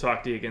 We'll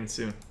talk to you again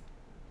soon.